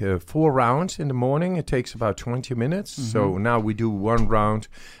 4 rounds in the morning. It takes about 20 minutes. Mm-hmm. So now we do 1 round,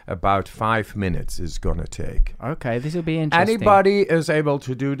 about 5 minutes is going to take. Okay, this will be interesting. Anybody is able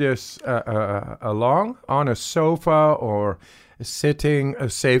to do this along on a sofa or sitting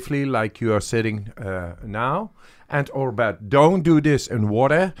safely like you are sitting now. And or bed. Don't do this in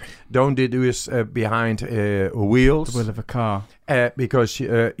water. Don't do this behind wheels. The wheel of a car. Because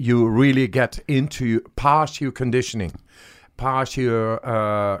you really get past your conditioning, past your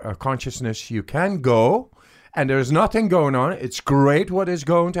consciousness. You can go, and there's nothing going on. It's great what is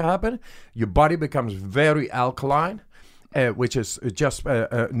going to happen. Your body becomes very alkaline, which is just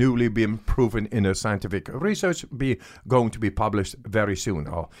newly been proven in a scientific research, going to be published very soon.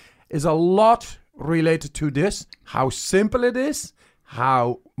 Is a lot related to this, how simple it is,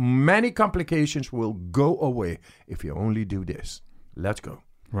 how many complications will go away if you only do this. Let's go.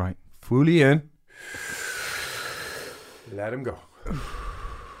 Right. Fully in. Let him go.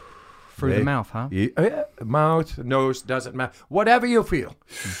 Through the mouth, huh? Yeah, mouth, nose, doesn't matter. Whatever you feel.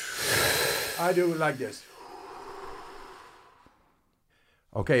 I do it like this.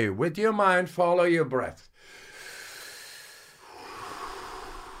 Okay, with your mind, follow your breath.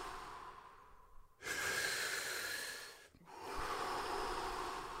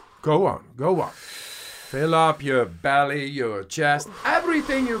 Go on, go on. Fill up your belly, your chest,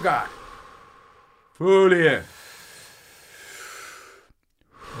 everything you got. Fully in.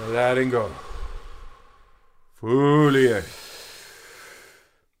 Letting go. Fully in.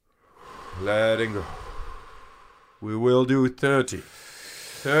 Letting go. We will do 30.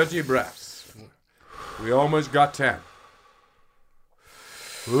 30 breaths. We almost got 10.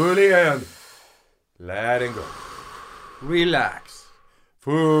 Fully in. Letting go. Relax.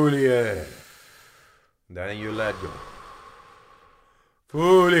 Fully in. Then you let go.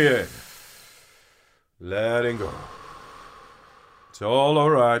 Fully in. Letting go. It's all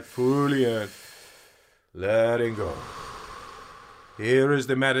alright. Fully in. Letting go. Here is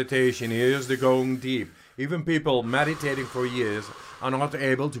the meditation. Here's the going deep. Even people meditating for years are not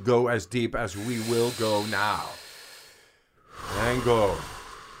able to go as deep as we will go now. And go.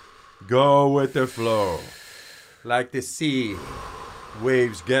 Go with the flow. Like the sea.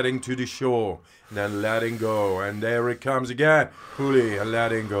 Waves getting to the shore, and then letting go, and there it comes again, fully and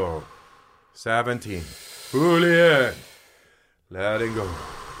letting go. 17, fully in, letting go,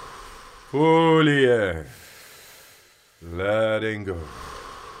 fully in, letting go,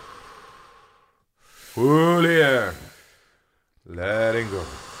 fully in, letting go.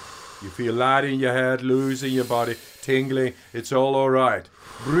 You feel light in your head, loose in your body, tingling, it's all alright.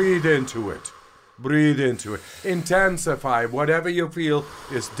 Breathe into it. Breathe into it. Intensify. Whatever you feel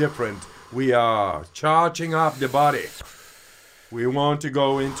is different. We are charging up the body. We want to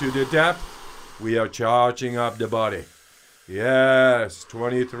go into the depth. We are charging up the body. Yes,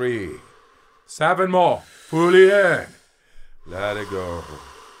 23. 7 more. Fully in. Let it go.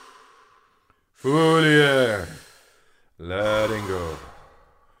 Fully in. Letting go.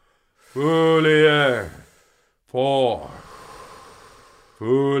 Fully in. 4.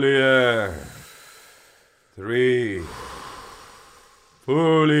 Fully in. 3.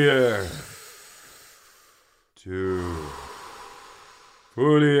 Fully in. 2.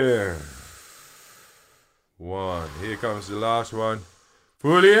 Fully in. 1. Here comes the last one.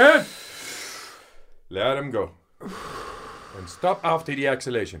 Fully in. Let him go. And stop after the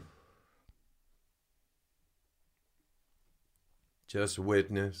exhalation. Just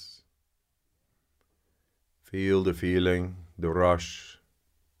witness. Feel the feeling, the rush.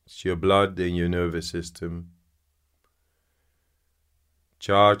 It's your blood in your nervous system.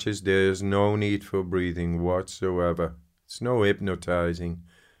 Charges, there's no need for breathing whatsoever. It's no hypnotizing.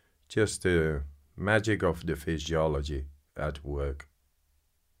 Just the magic of the physiology at work.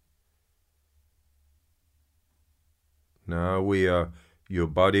 Now your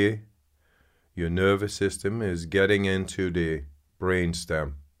body, your nervous system is getting into the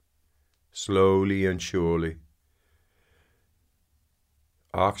brainstem. Slowly and surely.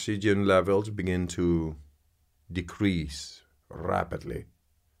 Oxygen levels begin to decrease rapidly.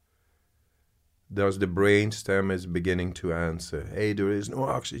 Thus the brainstem is beginning to answer, hey, there is no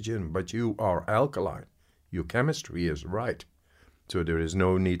oxygen, but you are alkaline. Your chemistry is right, so there is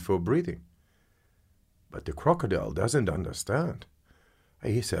no need for breathing. But the crocodile doesn't understand.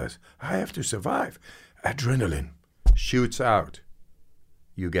 He says, I have to survive. Adrenaline. shoots out.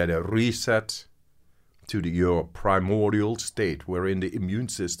 You get a reset to your primordial state, wherein the immune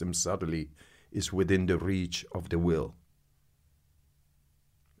system suddenly is within the reach of the will.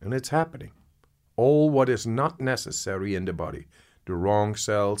 And it's happening. All what is not necessary in the body, the wrong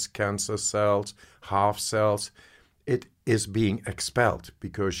cells, cancer cells, half cells, it is being expelled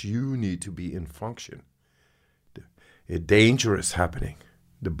because you need to be in function. A danger is happening.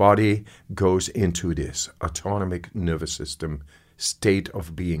 The body goes into this autonomic nervous system state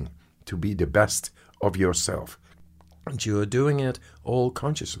of being to be the best of yourself. And you are doing it all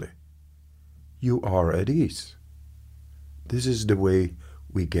consciously. You are at ease. This is the way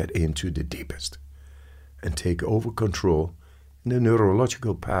we get into the deepest and take over control in the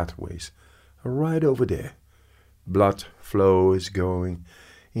neurological pathways right over there. Blood flow is going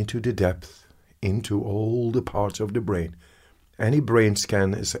into the depth, into all the parts of the brain. Any brain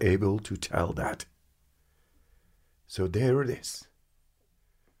scan is able to tell that. So there it is.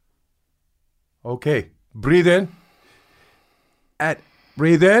 Okay, breathe in. And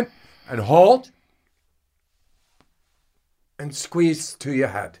breathe in and hold. And squeeze to your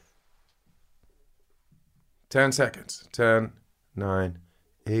head. 10 seconds. 10, 9,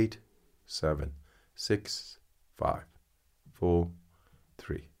 8, 7, 6, 5, 4,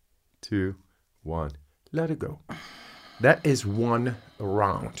 3, 2, 1. Let it go. That is one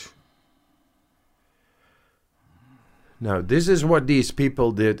round. Now, this is what these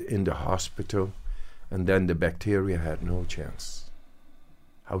people did in the hospital, and then the bacteria had no chance.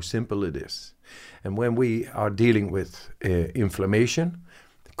 How simple it is. And when we are dealing with inflammation,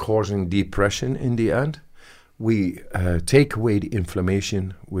 causing depression in the end, we take away the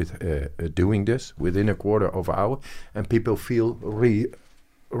inflammation with doing this within a quarter of an hour, and people feel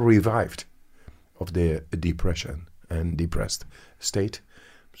revived of their depression and depressed state.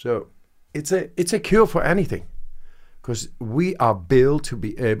 So it's a cure for anything, because we are built to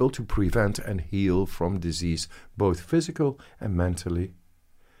be able to prevent and heal from disease, both physical and mentally.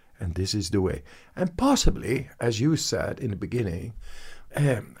 And this is the way. And possibly, as you said in the beginning,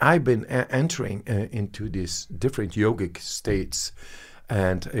 I've been entering into these different yogic states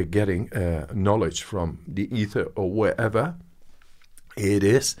and getting knowledge from the ether or wherever it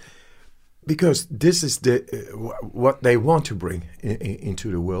is, because this is what they want to bring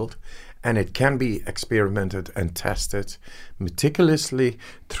into the world. And it can be experimented and tested meticulously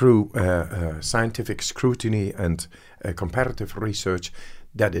through scientific scrutiny and comparative research,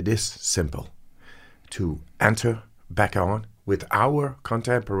 that it is simple to enter back on with our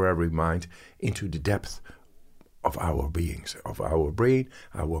contemporary mind into the depth of our beings, of our brain,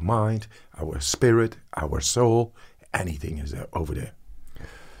 our mind, our spirit, our soul. Anything is over there.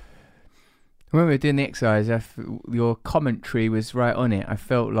 When we were doing the exercise, your commentary was right on it. I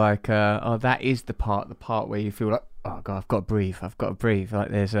felt like, that is the part where you feel like, oh God, I've got to breathe. Like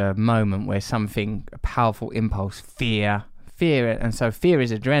there's a moment where something, a powerful impulse, fear, and so fear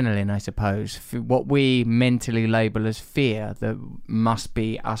is adrenaline, I suppose. What we mentally label as fear, that must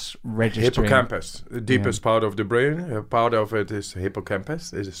be us registering. Hippocampus, the deepest part of the brain. Part of it is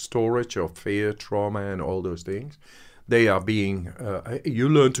hippocampus. It's a storage of fear, trauma, and all those things. They are being, you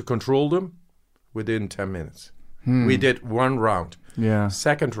learn to control them within 10 minutes. We did one round. Yeah.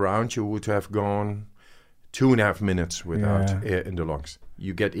 Second round, you would have gone 2.5 minutes without air in the lungs.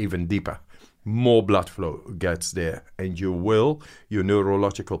 You get even deeper. More blood flow gets there, and your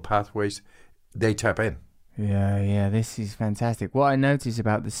neurological pathways, they tap in. Yeah, this is fantastic. What I notice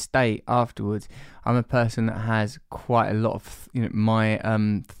about the state afterwards, I'm a person that has quite a lot of, my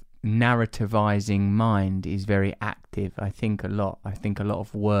narrativizing mind is very active. I think a lot. I think a lot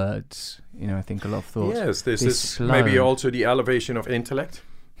of words. I think a lot of thoughts. Yes, this is slow. Maybe also the elevation of intellect.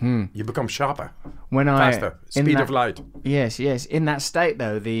 You become sharper, faster, speed of light. Yes. In that state,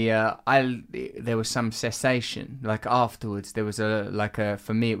 though, there was some cessation. Like afterwards, there was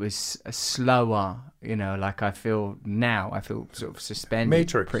for me, it was a slower. Like I feel sort of suspended,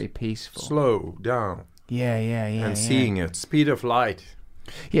 Matrix, pretty peaceful. Slow down. Yeah. And seeing it, speed of light.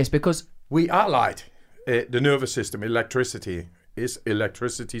 Yes, because we are light. The nervous system, electricity is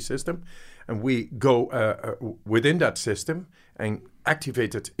electricity system, and we go within that system and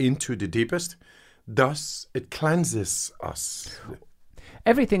activate it into the deepest. Thus, it cleanses us.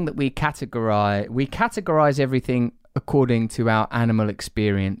 Everything that we categorize everything according to our animal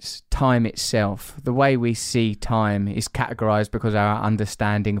experience. Time itself, the way we see time, is categorized because of our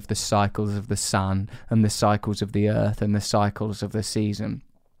understanding of the cycles of the sun and the cycles of the earth and the cycles of the season.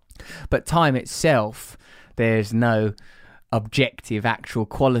 But time itself, there's no objective actual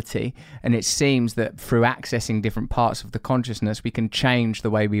quality, and it seems that through accessing different parts of the consciousness we can change the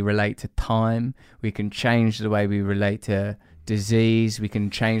way we relate to time, we can change the way we relate to disease, we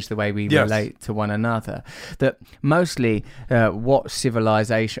can change the way we relate to one another. That mostly what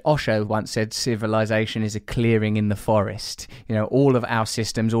civilization, Osho once said, civilization is a clearing in the forest. You know, all of our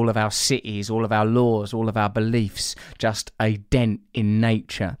systems, all of our cities, all of our laws, all of our beliefs, just a dent in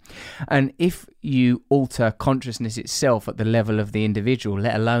nature. And if you alter consciousness itself at the level of the individual,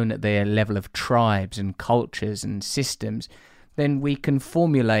 let alone at the level of tribes and cultures and systems, then we can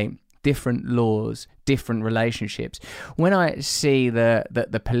formulate different laws, different relationships. When I see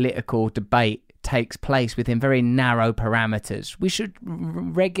the political debate takes place within very narrow parameters, we should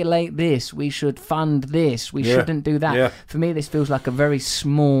regulate this, we should fund this, we shouldn't do that. Yeah. For me, this feels like a very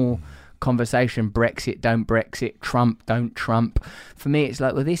small conversation. Brexit, don't Brexit. Trump, don't Trump. For me, it's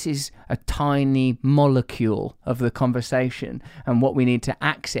like, well, this is a tiny molecule of the conversation, and what we need to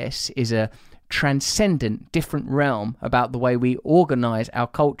access is a transcendent, different realm about the way we organise our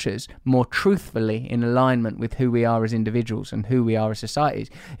cultures more truthfully in alignment with who we are as individuals and who we are as societies.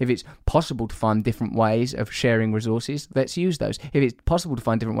 If it's possible to find different ways of sharing resources, let's use those. If it's possible to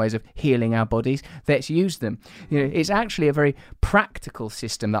find different ways of healing our bodies, let's use them. You know, it's actually a very practical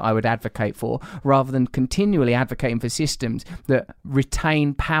system that I would advocate for, rather than continually advocating for systems that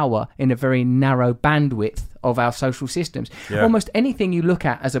retain power in a very narrow bandwidth of our social systems. Yeah. Almost anything you look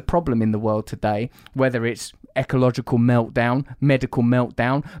at as a problem in the world today, whether it's ecological meltdown, medical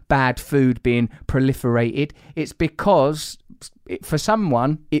meltdown, bad food being proliferated, it's because for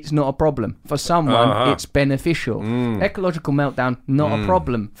someone it's not a problem. For someone it's beneficial. Ecological meltdown, not a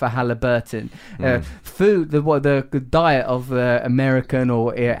problem for Halliburton. Food, the diet of the American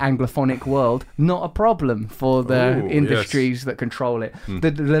or Anglophonic world, not a problem for the industries that control it.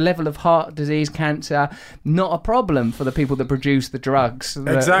 The level of heart disease, cancer, not a problem for the people that produce the drugs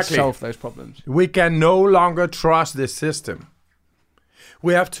that solve those problems. We can no longer trust this system.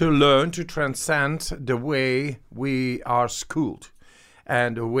 We have to learn to transcend the way we are schooled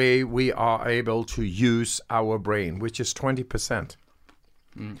and the way we are able to use our brain, which is 20%.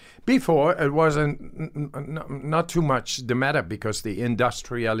 Before, it wasn't not too much the matter, because the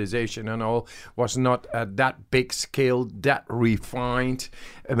industrialization and all was not at that big scale, that refined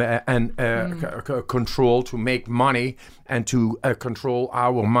and control to make money and to control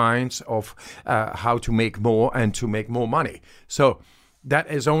our minds of how to make more and to make more money. So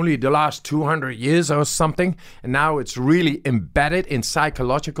that is only the last 200 years or something. And now it's really embedded in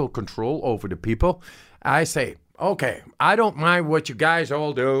psychological control over the people. I say, okay, I don't mind what you guys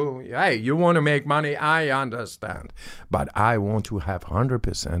all do. Hey, you want to make money, I understand. But I want to have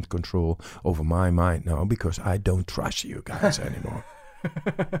 100% control over my mind now, because I don't trust you guys anymore.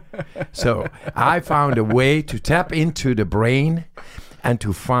 So I found a way to tap into the brain and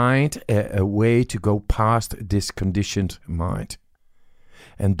to find a way to go past this conditioned mind.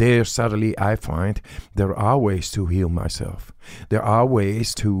 And there suddenly I find there are ways to heal myself. There are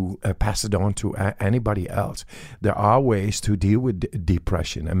ways to pass it on to anybody else. There are ways to deal with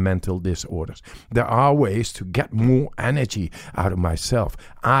depression and mental disorders. There are ways to get more energy out of myself.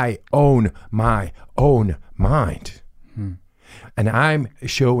 I own my own mind. And I'm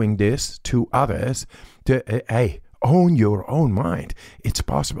showing this to others to, hey, own your own mind. It's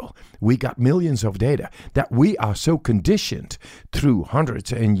possible. We got millions of data that we are so conditioned through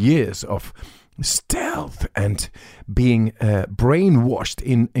hundreds and years of stealth and being brainwashed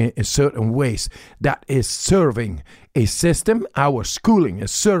in certain ways that is serving a system. Our schooling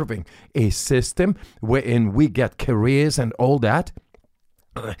is serving a system wherein we get careers and all that.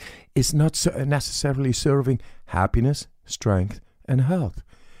 Is not necessarily serving happiness, strength, and health.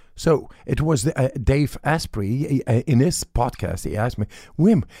 So it was Dave Asprey in his podcast. He asked me,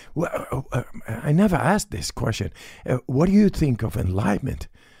 Wim, I never asked this question. What do you think of enlightenment?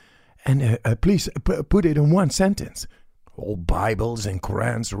 And please put it in one sentence. All Bibles and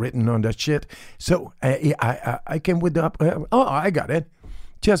Qurans written on that shit. So I came with I got it.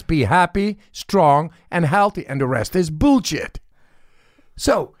 Just be happy, strong, and healthy, and the rest is bullshit.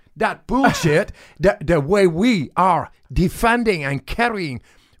 So that bullshit, the way we are defending and carrying,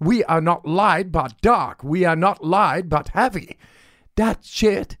 we are not light but dark. We are not light but heavy. That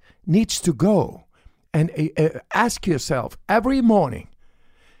shit needs to go. And ask yourself every morning,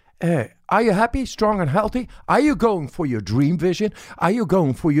 are you happy, strong, and healthy? Are you going for your dream vision? Are you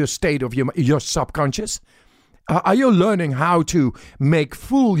going for your state of your subconscious? Are you learning how to make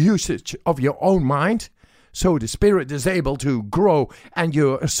full usage of your own mind, so the spirit is able to grow and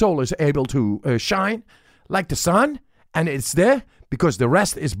your soul is able to shine like the sun? And it's there, because the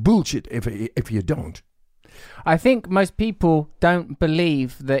rest is bullshit if you don't. I think most people don't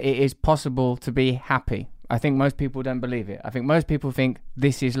believe that it is possible to be happy. I think most people don't believe it. I think most people think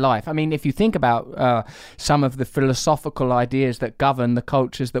this is life. I mean, if you think about some of the philosophical ideas that govern the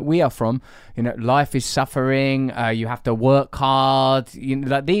cultures that we are from, you know, life is suffering. You have to work hard. You know,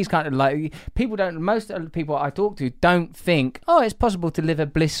 like these kind of people don't. Most of the people I talk to don't think, oh, it's possible to live a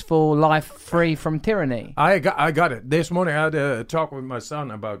blissful life free from tyranny. I got it. This morning I had a talk with my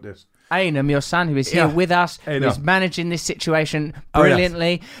son about this. Ainam, your son, who is here with us, who is managing this situation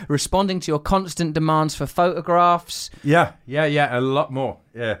brilliantly, responding to your constant demands for photographs. Yeah, a lot more.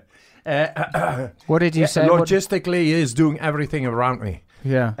 Yeah. What did you say? Logistically, he is doing everything around me.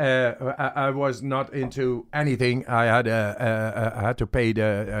 Yeah. I was not into anything. I had to pay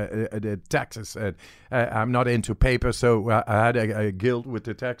the taxes. I'm not into paper, so I had a guild with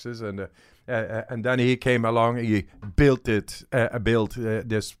the taxes and then he came along. He built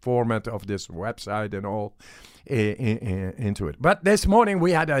this format of this website and all into it. But this morning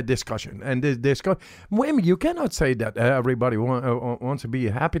we had a discussion, and Wim, you cannot say that everybody wants to be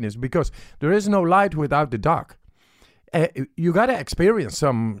happiness, because there is no light without the dark. You gotta experience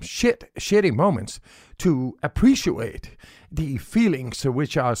some shitty moments to appreciate the feelings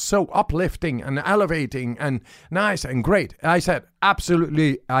which are so uplifting and elevating and nice and great. I said,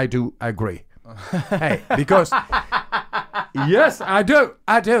 absolutely, I do agree. Hey, because yes, I do.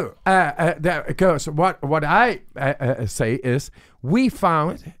 Because what I say is, we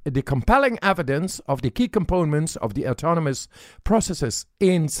found the compelling evidence of the key components of the autonomous processes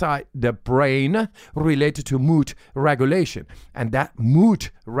inside the brain related to mood regulation, and that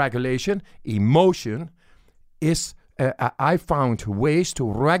mood regulation, emotion, is. I found ways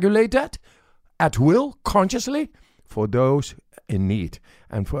to regulate that at will, consciously, for those in need.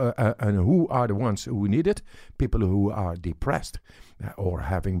 And who are the ones who need it? People who are depressed or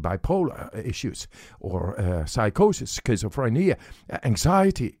having bipolar issues or psychosis, schizophrenia,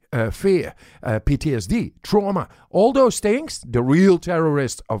 anxiety, fear, PTSD, trauma. All those things, the real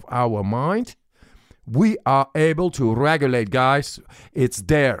terrorists of our mind, we are able to regulate, guys. It's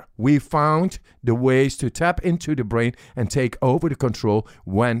there. We found the ways to tap into the brain and take over the control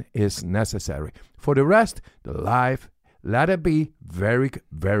when it's necessary. For the rest, the life, let it be very,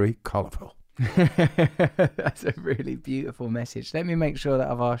 very colorful. That's a really beautiful message. Let me make sure that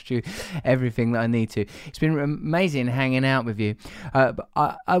I've asked you everything that I need to. It's been amazing hanging out with you. But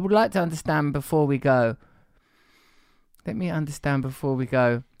I would like to understand before we go.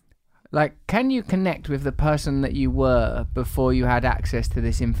 Like, can you connect with the person that you were before you had access to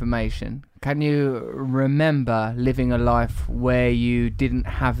this information? Can you remember living a life where you didn't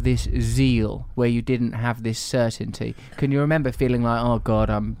have this zeal, where you didn't have this certainty? Can you remember feeling like, oh God,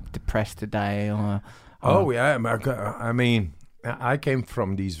 I'm depressed today? Yeah, I mean, I came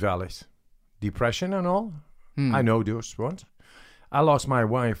from these valleys, depression and all. I know those ones. I lost my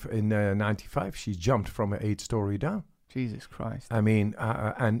wife in 95. She jumped from an 8-story down. Jesus Christ. I mean,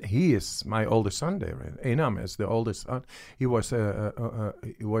 and he is my oldest son there. Enam is the oldest son. He was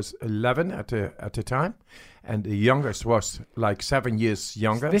 11 at the time, and the youngest was like 7 years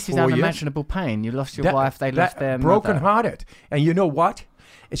younger. This is unimaginable pain. You lost your wife, they lost their broken mother. Hearted. And you know what?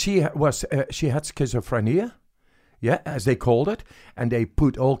 She had schizophrenia. Yeah, as they called it, and they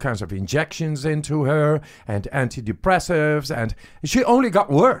put all kinds of injections into her and antidepressives, and she only got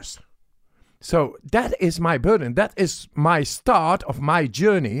worse. So that is my burden. That is my start of my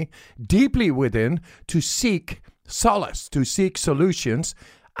journey deeply within to seek solace, to seek solutions.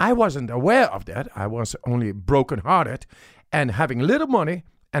 I wasn't aware of that. I was only brokenhearted and having little money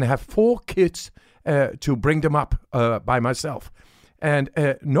and have 4 kids to bring them up by myself. And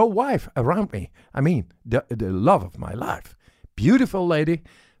no wife around me. I mean, the love of my life. Beautiful lady,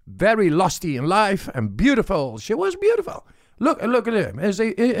 very lusty in life and beautiful. She was beautiful. Look at him. Is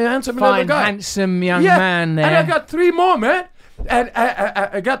he handsome little guy? Handsome young man there. And I got 3 more, man. And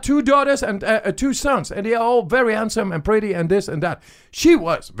I got 2 daughters and 2 sons. And they are all very handsome and pretty and this and that. She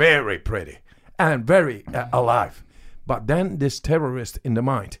was very pretty and very alive. But then this terrorist in the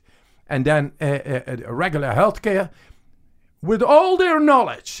mind. And then regular healthcare. With all their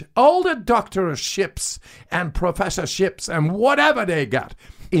knowledge, all the doctorships and professorships and whatever they got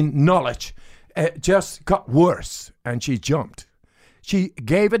in knowledge, just got worse, and she jumped. She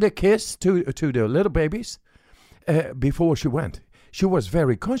gave it a kiss to the little babies before she went. She was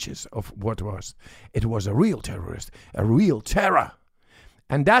very conscious of what was. It was a real terrorist, a real terror.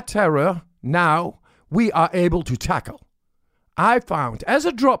 And that terror, now, we are able to tackle. I found, as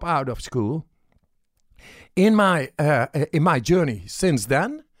a dropout of school, in my journey since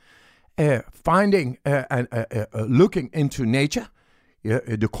then, finding and looking into nature,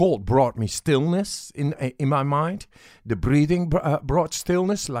 The cold brought me stillness in my mind. The breathing brought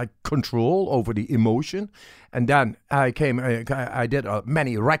stillness, like control over the emotion. And then I did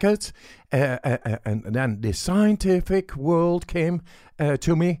many records. And then the scientific world came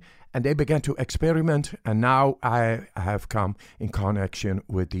to me. And they began to experiment. And now I have come in connection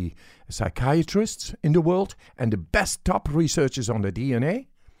with the psychiatrists in the world. And the best top researchers on the DNA.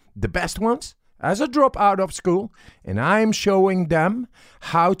 The best ones. As a dropout of school, and I'm showing them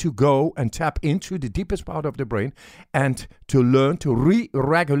how to go and tap into the deepest part of the brain and to learn to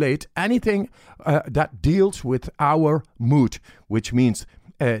re-regulate anything that deals with our mood, which means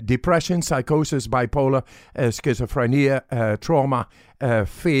depression, psychosis, bipolar, schizophrenia, trauma,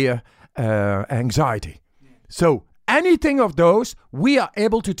 fear, anxiety. So anything of those we are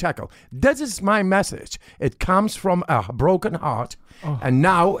able to tackle. This is my message. It comes from a broken heart. And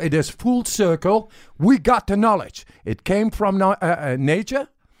now it is full circle. We got the knowledge. It came from nature,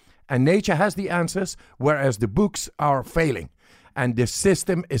 and nature has the answers, whereas the books are failing, and the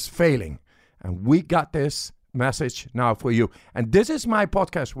system is failing. And we got this message now for you. And this is my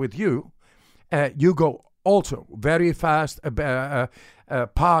podcast with you. You go also very fast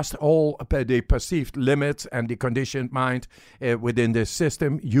past all the perceived limits and the conditioned mind within the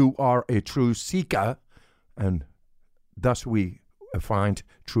system. You are a true seeker, and thus we find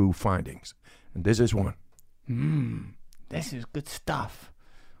true findings. And this is one. This is good stuff.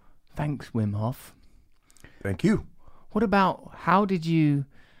 Thanks, Wim Hof. Thank you. What about, how did you,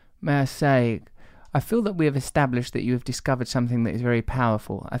 may I say, I feel that we have established that you have discovered something that is very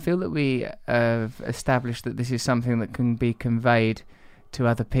powerful. I feel that we have established that this is something that can be conveyed to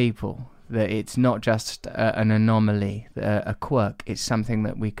other people, that it's not just an anomaly, a quirk. It's something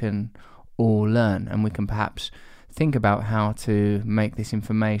that we can all learn, and we can perhaps think about how to make this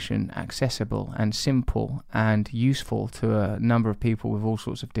information accessible and simple and useful to a number of people with all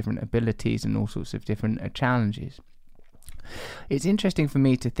sorts of different abilities and all sorts of different challenges. It's interesting for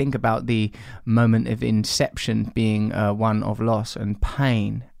me to think about the moment of inception being one of loss and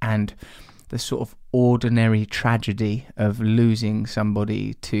pain, and the sort of ordinary tragedy of losing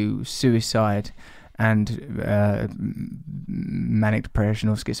somebody to suicide and manic depression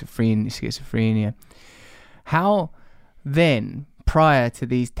or schizophrenia. How then, prior to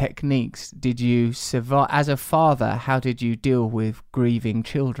these techniques, did you survive? As a father, how did you deal with grieving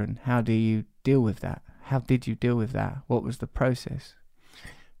children? How do you deal with that? How did you deal with that? What was the process?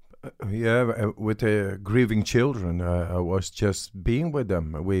 With the grieving children, I was just being with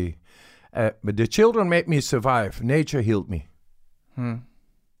them. But the children made me survive. Nature healed me.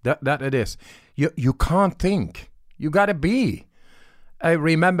 That it is. You can't think. You gotta be. I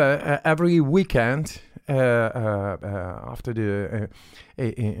remember every weekend after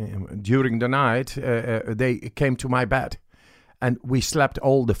during the night, they came to my bed, and we slept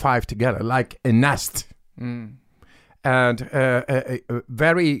all the five together like a nest. And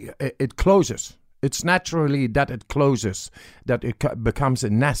it closes. It's naturally that it closes, that it becomes a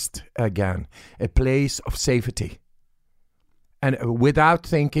nest again, a place of safety. And without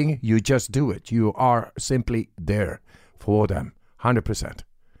thinking, you just do it. You are simply there for them, 100%.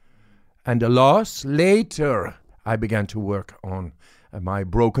 And the loss, later, I began to work on my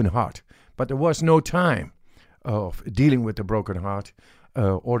broken heart. But there was no time of dealing with the broken heart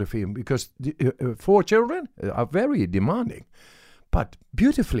or the feeling, because 4 children are very demanding. But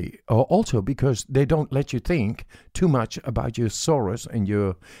beautifully also because they don't let you think too much about your sorrows and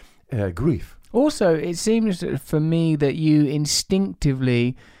your grief. Also, it seems for me that you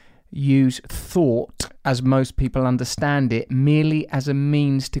instinctively use thought, as most people understand it, merely as a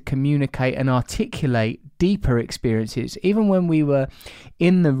means to communicate and articulate deeper experiences. Even when we were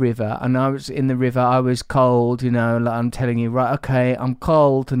in the river, and I was in the river, I was cold, like I'm telling you, right, okay, I'm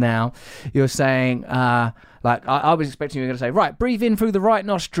cold now. You're saying, I was expecting you were going to say, right, breathe in through the right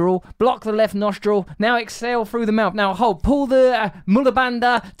nostril, block the left nostril, now exhale through the mouth. Now hold, pull the Mula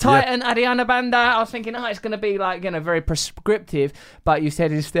Bandha, tighten Adhyana Bandha. I was thinking, it's going to be very prescriptive, but you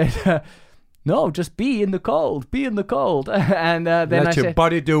said instead, no, just be in the cold, and then let your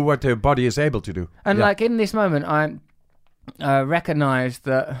body do what the body is able to do. And in this moment, I recognised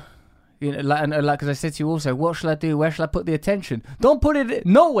that. Because I said to you also, what shall I do? Where shall I put the attention? Don't put it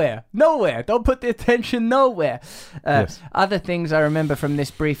nowhere. Don't put the attention nowhere. Yes. Other things I remember from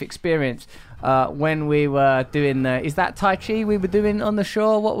this brief experience, when we were doing is that Tai Chi we were doing on the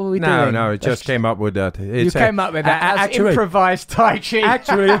shore? What were we doing? No, it just came up with that. You came up with that. Actually, improvised Tai Chi.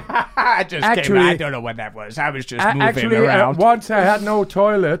 Actually, I don't know what that was. I was just moving around. Once I had no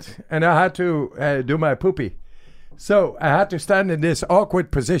toilet and I had to do my poopy. So I had to stand in this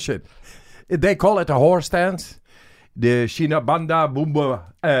awkward position. They call it a horse stance. the Shinabanda Bumba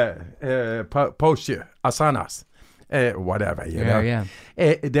posture, asanas, whatever, you know. Yeah.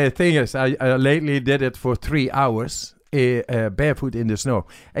 The thing is, I lately did it for 3 hours barefoot in the snow.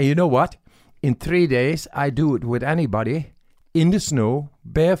 And you know what? In 3 days, I do it with anybody in the snow,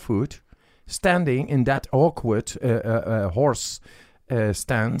 barefoot, standing in that awkward horse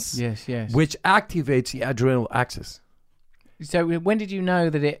stance, Yes. which activates the adrenal axis. So when did you know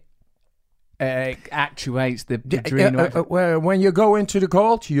that it actuates the adrenal? Well, when you go into the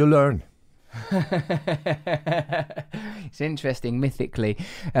cold, you learn. It's interesting mythically,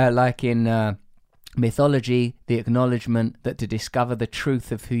 like in mythology, the acknowledgement that to discover the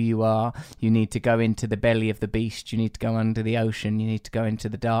truth of who you are, you need to go into the belly of the beast, you need to go under the ocean, you need to go into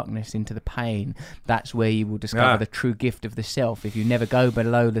the darkness, into the pain. That's where you will discover the true gift of the self. If you never go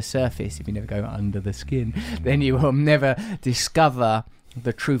below the surface, if you never go under the skin, then you will never discover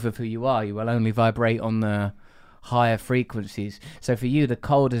the truth of who you are. You will only vibrate on the higher frequencies. So for you, the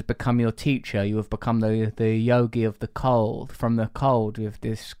cold has become your teacher. You have become the yogi of the cold. From the cold, you have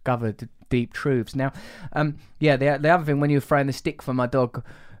discovered deep truths. Now, the other thing, when you were throwing the stick for my dog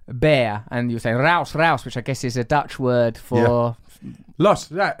Bear, and you were saying raus, raus, which I guess is a Dutch word for...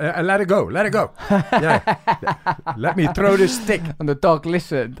 Los, let it go. Yeah. Let me throw this stick. And the dog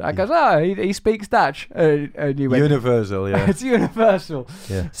listened. I goes, he speaks Dutch. And you went, Universal, yeah. It's universal.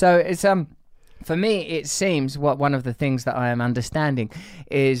 Yeah. So it's for me, it seems one of the things that I am understanding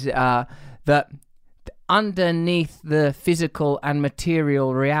is that underneath the physical and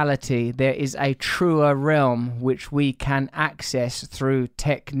material reality, there is a truer realm which we can access through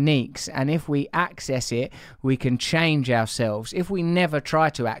techniques. And if we access it, we can change ourselves. If we never try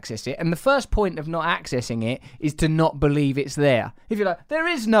to access it, and the first point of not accessing it is to not believe it's there. If you're like, there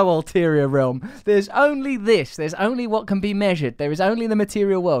is no ulterior realm, there's only this, there's only what can be measured, there is only the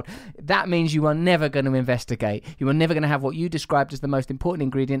material world, that means you are never going to investigate. You are never going to have what you described as the most important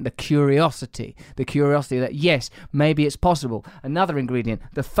ingredient, the curiosity that yes, maybe it's possible. Another ingredient,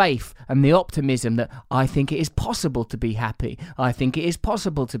 the faith and the optimism that I think it is possible to be happy. I think it is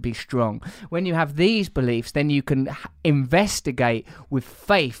possible to be strong. When you have these beliefs, then you can investigate with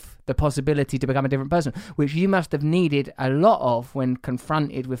faith the possibility to become a different person, which you must have needed a lot of when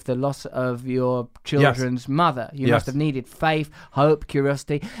confronted with the loss of your children's mother. You must have needed faith, hope,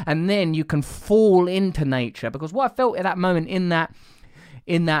 curiosity, and then you can fall into nature. Because what I felt at that moment in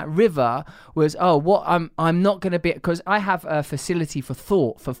that river was, I'm not going to be, because I have a facility for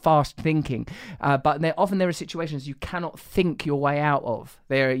thought, for fast thinking, but there are situations you cannot think your way out of.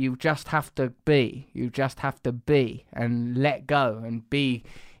 You just have to be and let go and be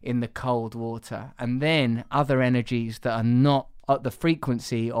in the cold water. And then other energies that are not at the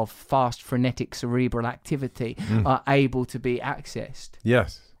frequency of fast, frenetic cerebral activity are able to be accessed.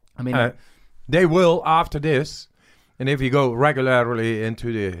 Yes. I mean, they will after this. And if you go regularly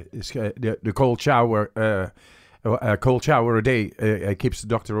into the cold shower, a cold shower a day keeps the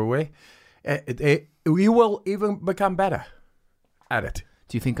doctor away, you will even become better at it.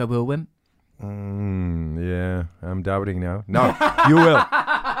 Do you think I will, Wim? Yeah, I'm doubting now. No, you will.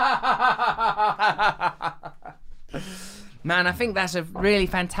 Man, I think that's a really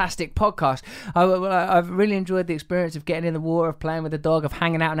fantastic podcast. I've really enjoyed the experience of getting in the water, of playing with the dog, of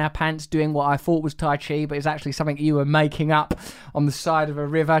hanging out in our pants, doing what I thought was Tai Chi, but it's actually something you were making up on the side of a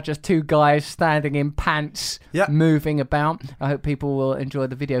river, just two guys standing in pants, moving about. I hope people will enjoy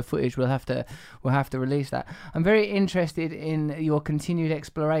the video footage. We'll have to release that. I'm very interested in your continued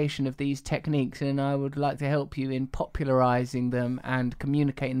exploration of these techniques, and I would like to help you in popularizing them and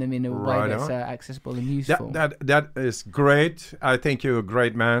communicating them in a way that's accessible and useful. That is great. I think you're a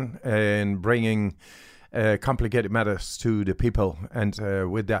great man in bringing complicated matters to the people,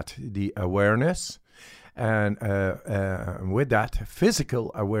 and with that, the awareness, and with that, physical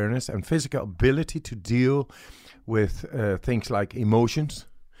awareness and physical ability to deal with things like emotions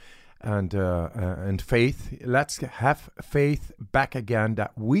and faith. Let's have faith back again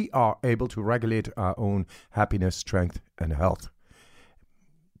that we are able to regulate our own happiness, strength, and health.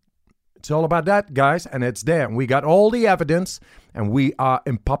 It's all about that, guys, and it's there. We got all the evidence, and we are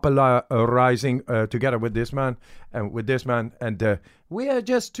in popularizing together with this man, and we are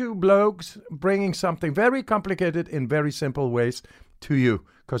just two blokes bringing something very complicated in very simple ways to you,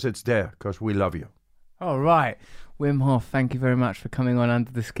 because it's there, because we love you. All right. Wim Hof, thank you very much for coming on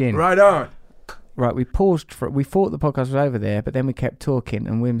Under the Skin. Right on. Right, we paused we thought the podcast was over there, but then we kept talking,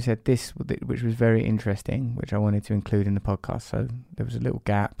 and Wim said this, which was very interesting, which I wanted to include in the podcast. So there was a little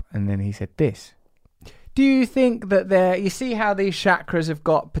gap, and then he said this. Do you think that you see how these chakras have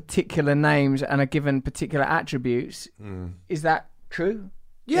got particular names and are given particular attributes? Is that true?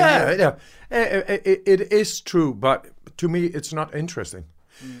 Yeah. It is true, but to me, it's not interesting.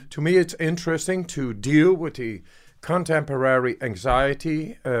 To me, it's interesting to deal with the contemporary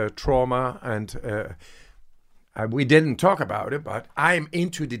anxiety, trauma, and we didn't talk about it, but I'm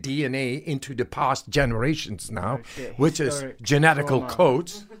into the DNA, into the past generations now, which is genetical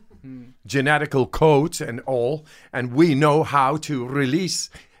codes. Genetical codes and all, and we know how to release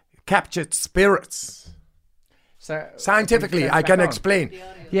captured spirits. So scientifically, I can explain.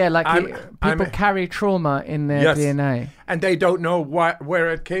 Yeah, like people carry trauma in their DNA, and they don't know where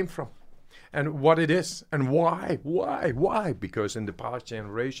it came from, and what it is, and why. Because in the past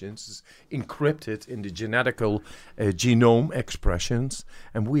generations, it's encrypted in the genetical genome expressions,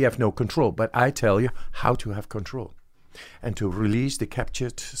 and we have no control. But I tell you how to have control. And to release the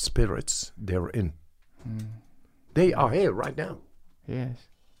captured spirits therein. They are here right now. Yes.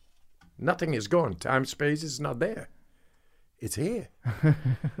 Nothing is gone. Time, space is not there. It's here.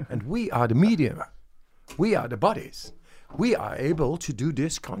 And we are the medium. We are the bodies. We are able to do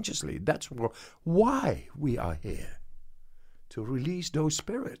this consciously. That's why we are here. To release those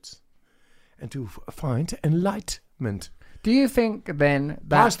spirits. And to find enlightenment. Do you think then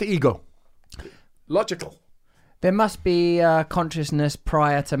that... Past the ego. Logical. There must be consciousness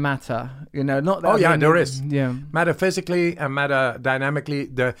prior to matter, Not that. There is. Yeah. Metaphysically and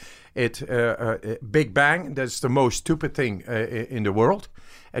metadynamically, Big Bang. That's the most stupid thing in the world,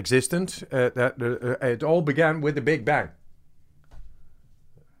 existent. It all began with the Big Bang.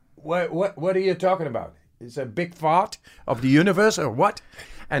 What are you talking about? It's a big fart of the universe, or what?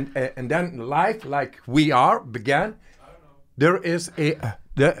 And then life, like we are, began. There is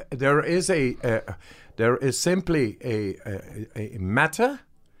simply a matter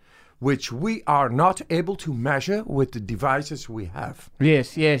which we are not able to measure with the devices we have.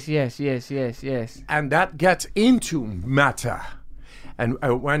 Yes. And that gets into matter. And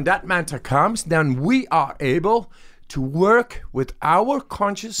when that matter comes, then we are able to work with our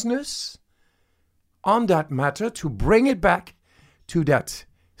consciousness on that matter to bring it back to that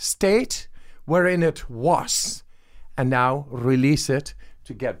state wherein it was. And now release it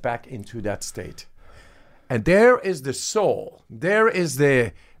to get back into that state. And there is the soul. There is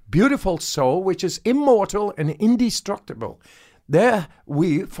the beautiful soul, which is immortal and indestructible. There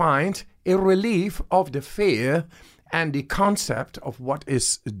we find a relief of the fear and the concept of what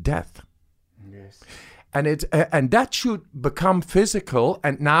is death. Yes. And that should become physical.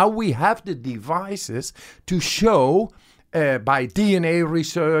 And now we have the devices to show by DNA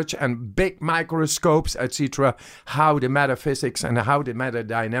research and big microscopes, etc., how the metaphysics and how the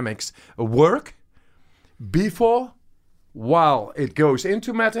metadynamics work. Before, while it goes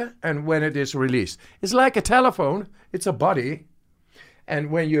into matter, and when it is released. It's like a telephone. It's a body. And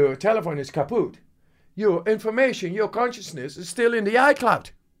when your telephone is kaput, your information, your consciousness is still in the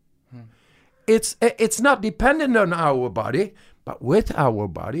iCloud. It's not dependent on our body, but with our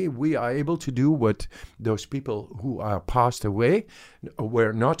body, we are able to do what those people who are passed away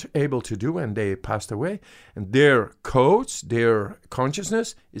were not able to do, and they passed away. And their codes, their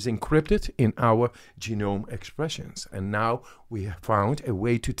consciousness is encrypted in our genome expressions. And now we have found a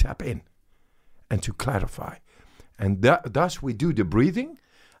way to tap in and to clarify. And thus we do the breathing.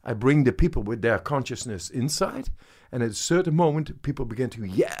 I bring the people with their consciousness inside. And at a certain moment, people begin to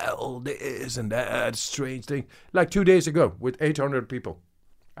yell this and that strange thing. Like 2 days ago with 800 people.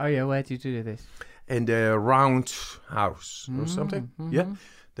 Oh, yeah. Where did you do this? In the round house or something. Mm-hmm. Yeah.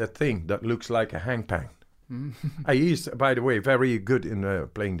 That thing that looks like a hangpan. I used, by the way, very good in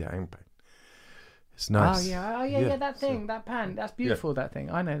playing the hangpan. It's nice. Oh yeah, that thing, that pan. That's beautiful, that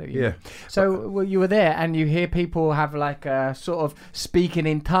thing. I know that you. Yeah. So you were there and you hear people have like a sort of speaking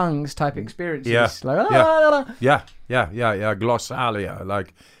in tongues type experiences. Yeah. Like, Yeah. Glossalia,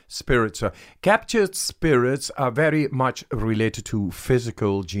 like spirits. Captured spirits are very much related to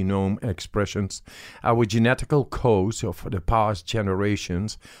physical genome expressions. Our genetical codes of the past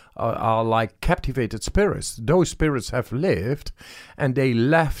generations are like captivated spirits. Those spirits have lived and they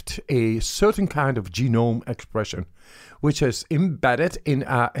left a certain kind of genome expression, which is embedded in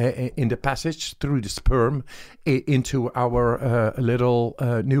the passage through the sperm into our little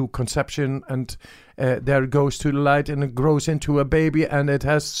new conception, and there it goes to the light and it grows into a baby, and it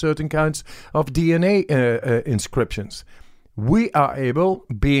has certain kinds of DNA inscriptions. We are able,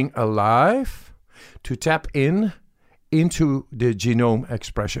 being alive, to tap into the genome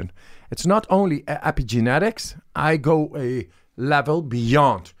expression. It's not only epigenetics. I go a level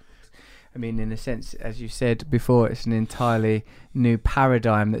beyond. I mean, in a sense, as you said before, it's an entirely new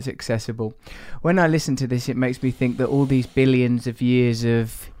paradigm that's accessible. When I listen to this, it makes me think that all these billions of years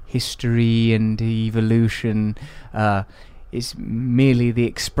of history and evolution is merely the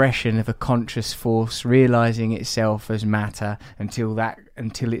expression of a conscious force realizing itself as matter until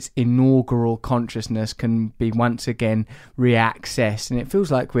its inaugural consciousness can be once again reaccessed. And it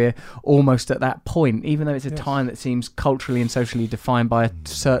feels like we're almost at that point, even though it's a time that seems culturally and socially defined by a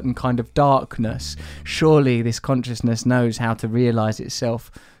certain kind of darkness. Surely this consciousness knows how to realize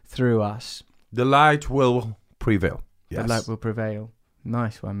itself through us. The light will prevail. Yes. The light will prevail.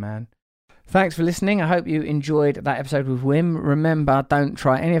 Nice one, man. Thanks for listening. I hope you enjoyed that episode with Wim. Remember, don't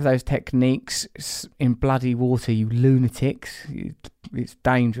try any of those techniques in bloody water, you lunatics. It's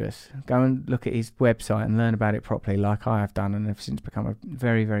dangerous. Go and look at his website and learn about it properly, like I have done, and have since become a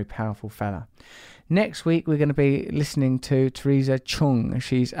very, very powerful fella. Next week, we're going to be listening to Teresa Chung.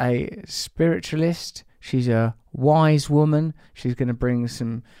 She's a spiritualist. She's a wise woman. She's going to bring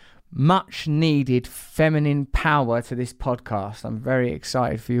some much needed feminine power to this podcast. I'm very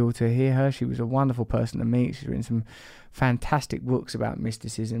excited for you all to hear her. She was a wonderful person to meet. She's written some fantastic books about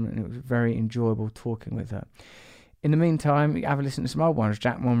mysticism, and it was very enjoyable talking with her. In the meantime, have a listen to some old ones.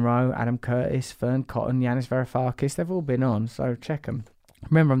 Jack Monroe, Adam Curtis, Fern Cotton, Yanis Varoufakis. They've all been on, so check them.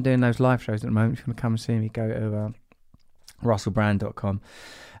 Remember, I'm doing those live shows at the moment. If you want to come and see me, go to russellbrand.com.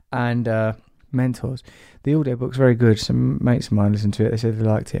 And Mentors. The audiobook's very good. Some mates of mine listened to it. They said they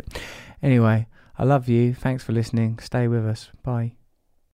liked it. Anyway, I love you. Thanks for listening. Stay with us. Bye.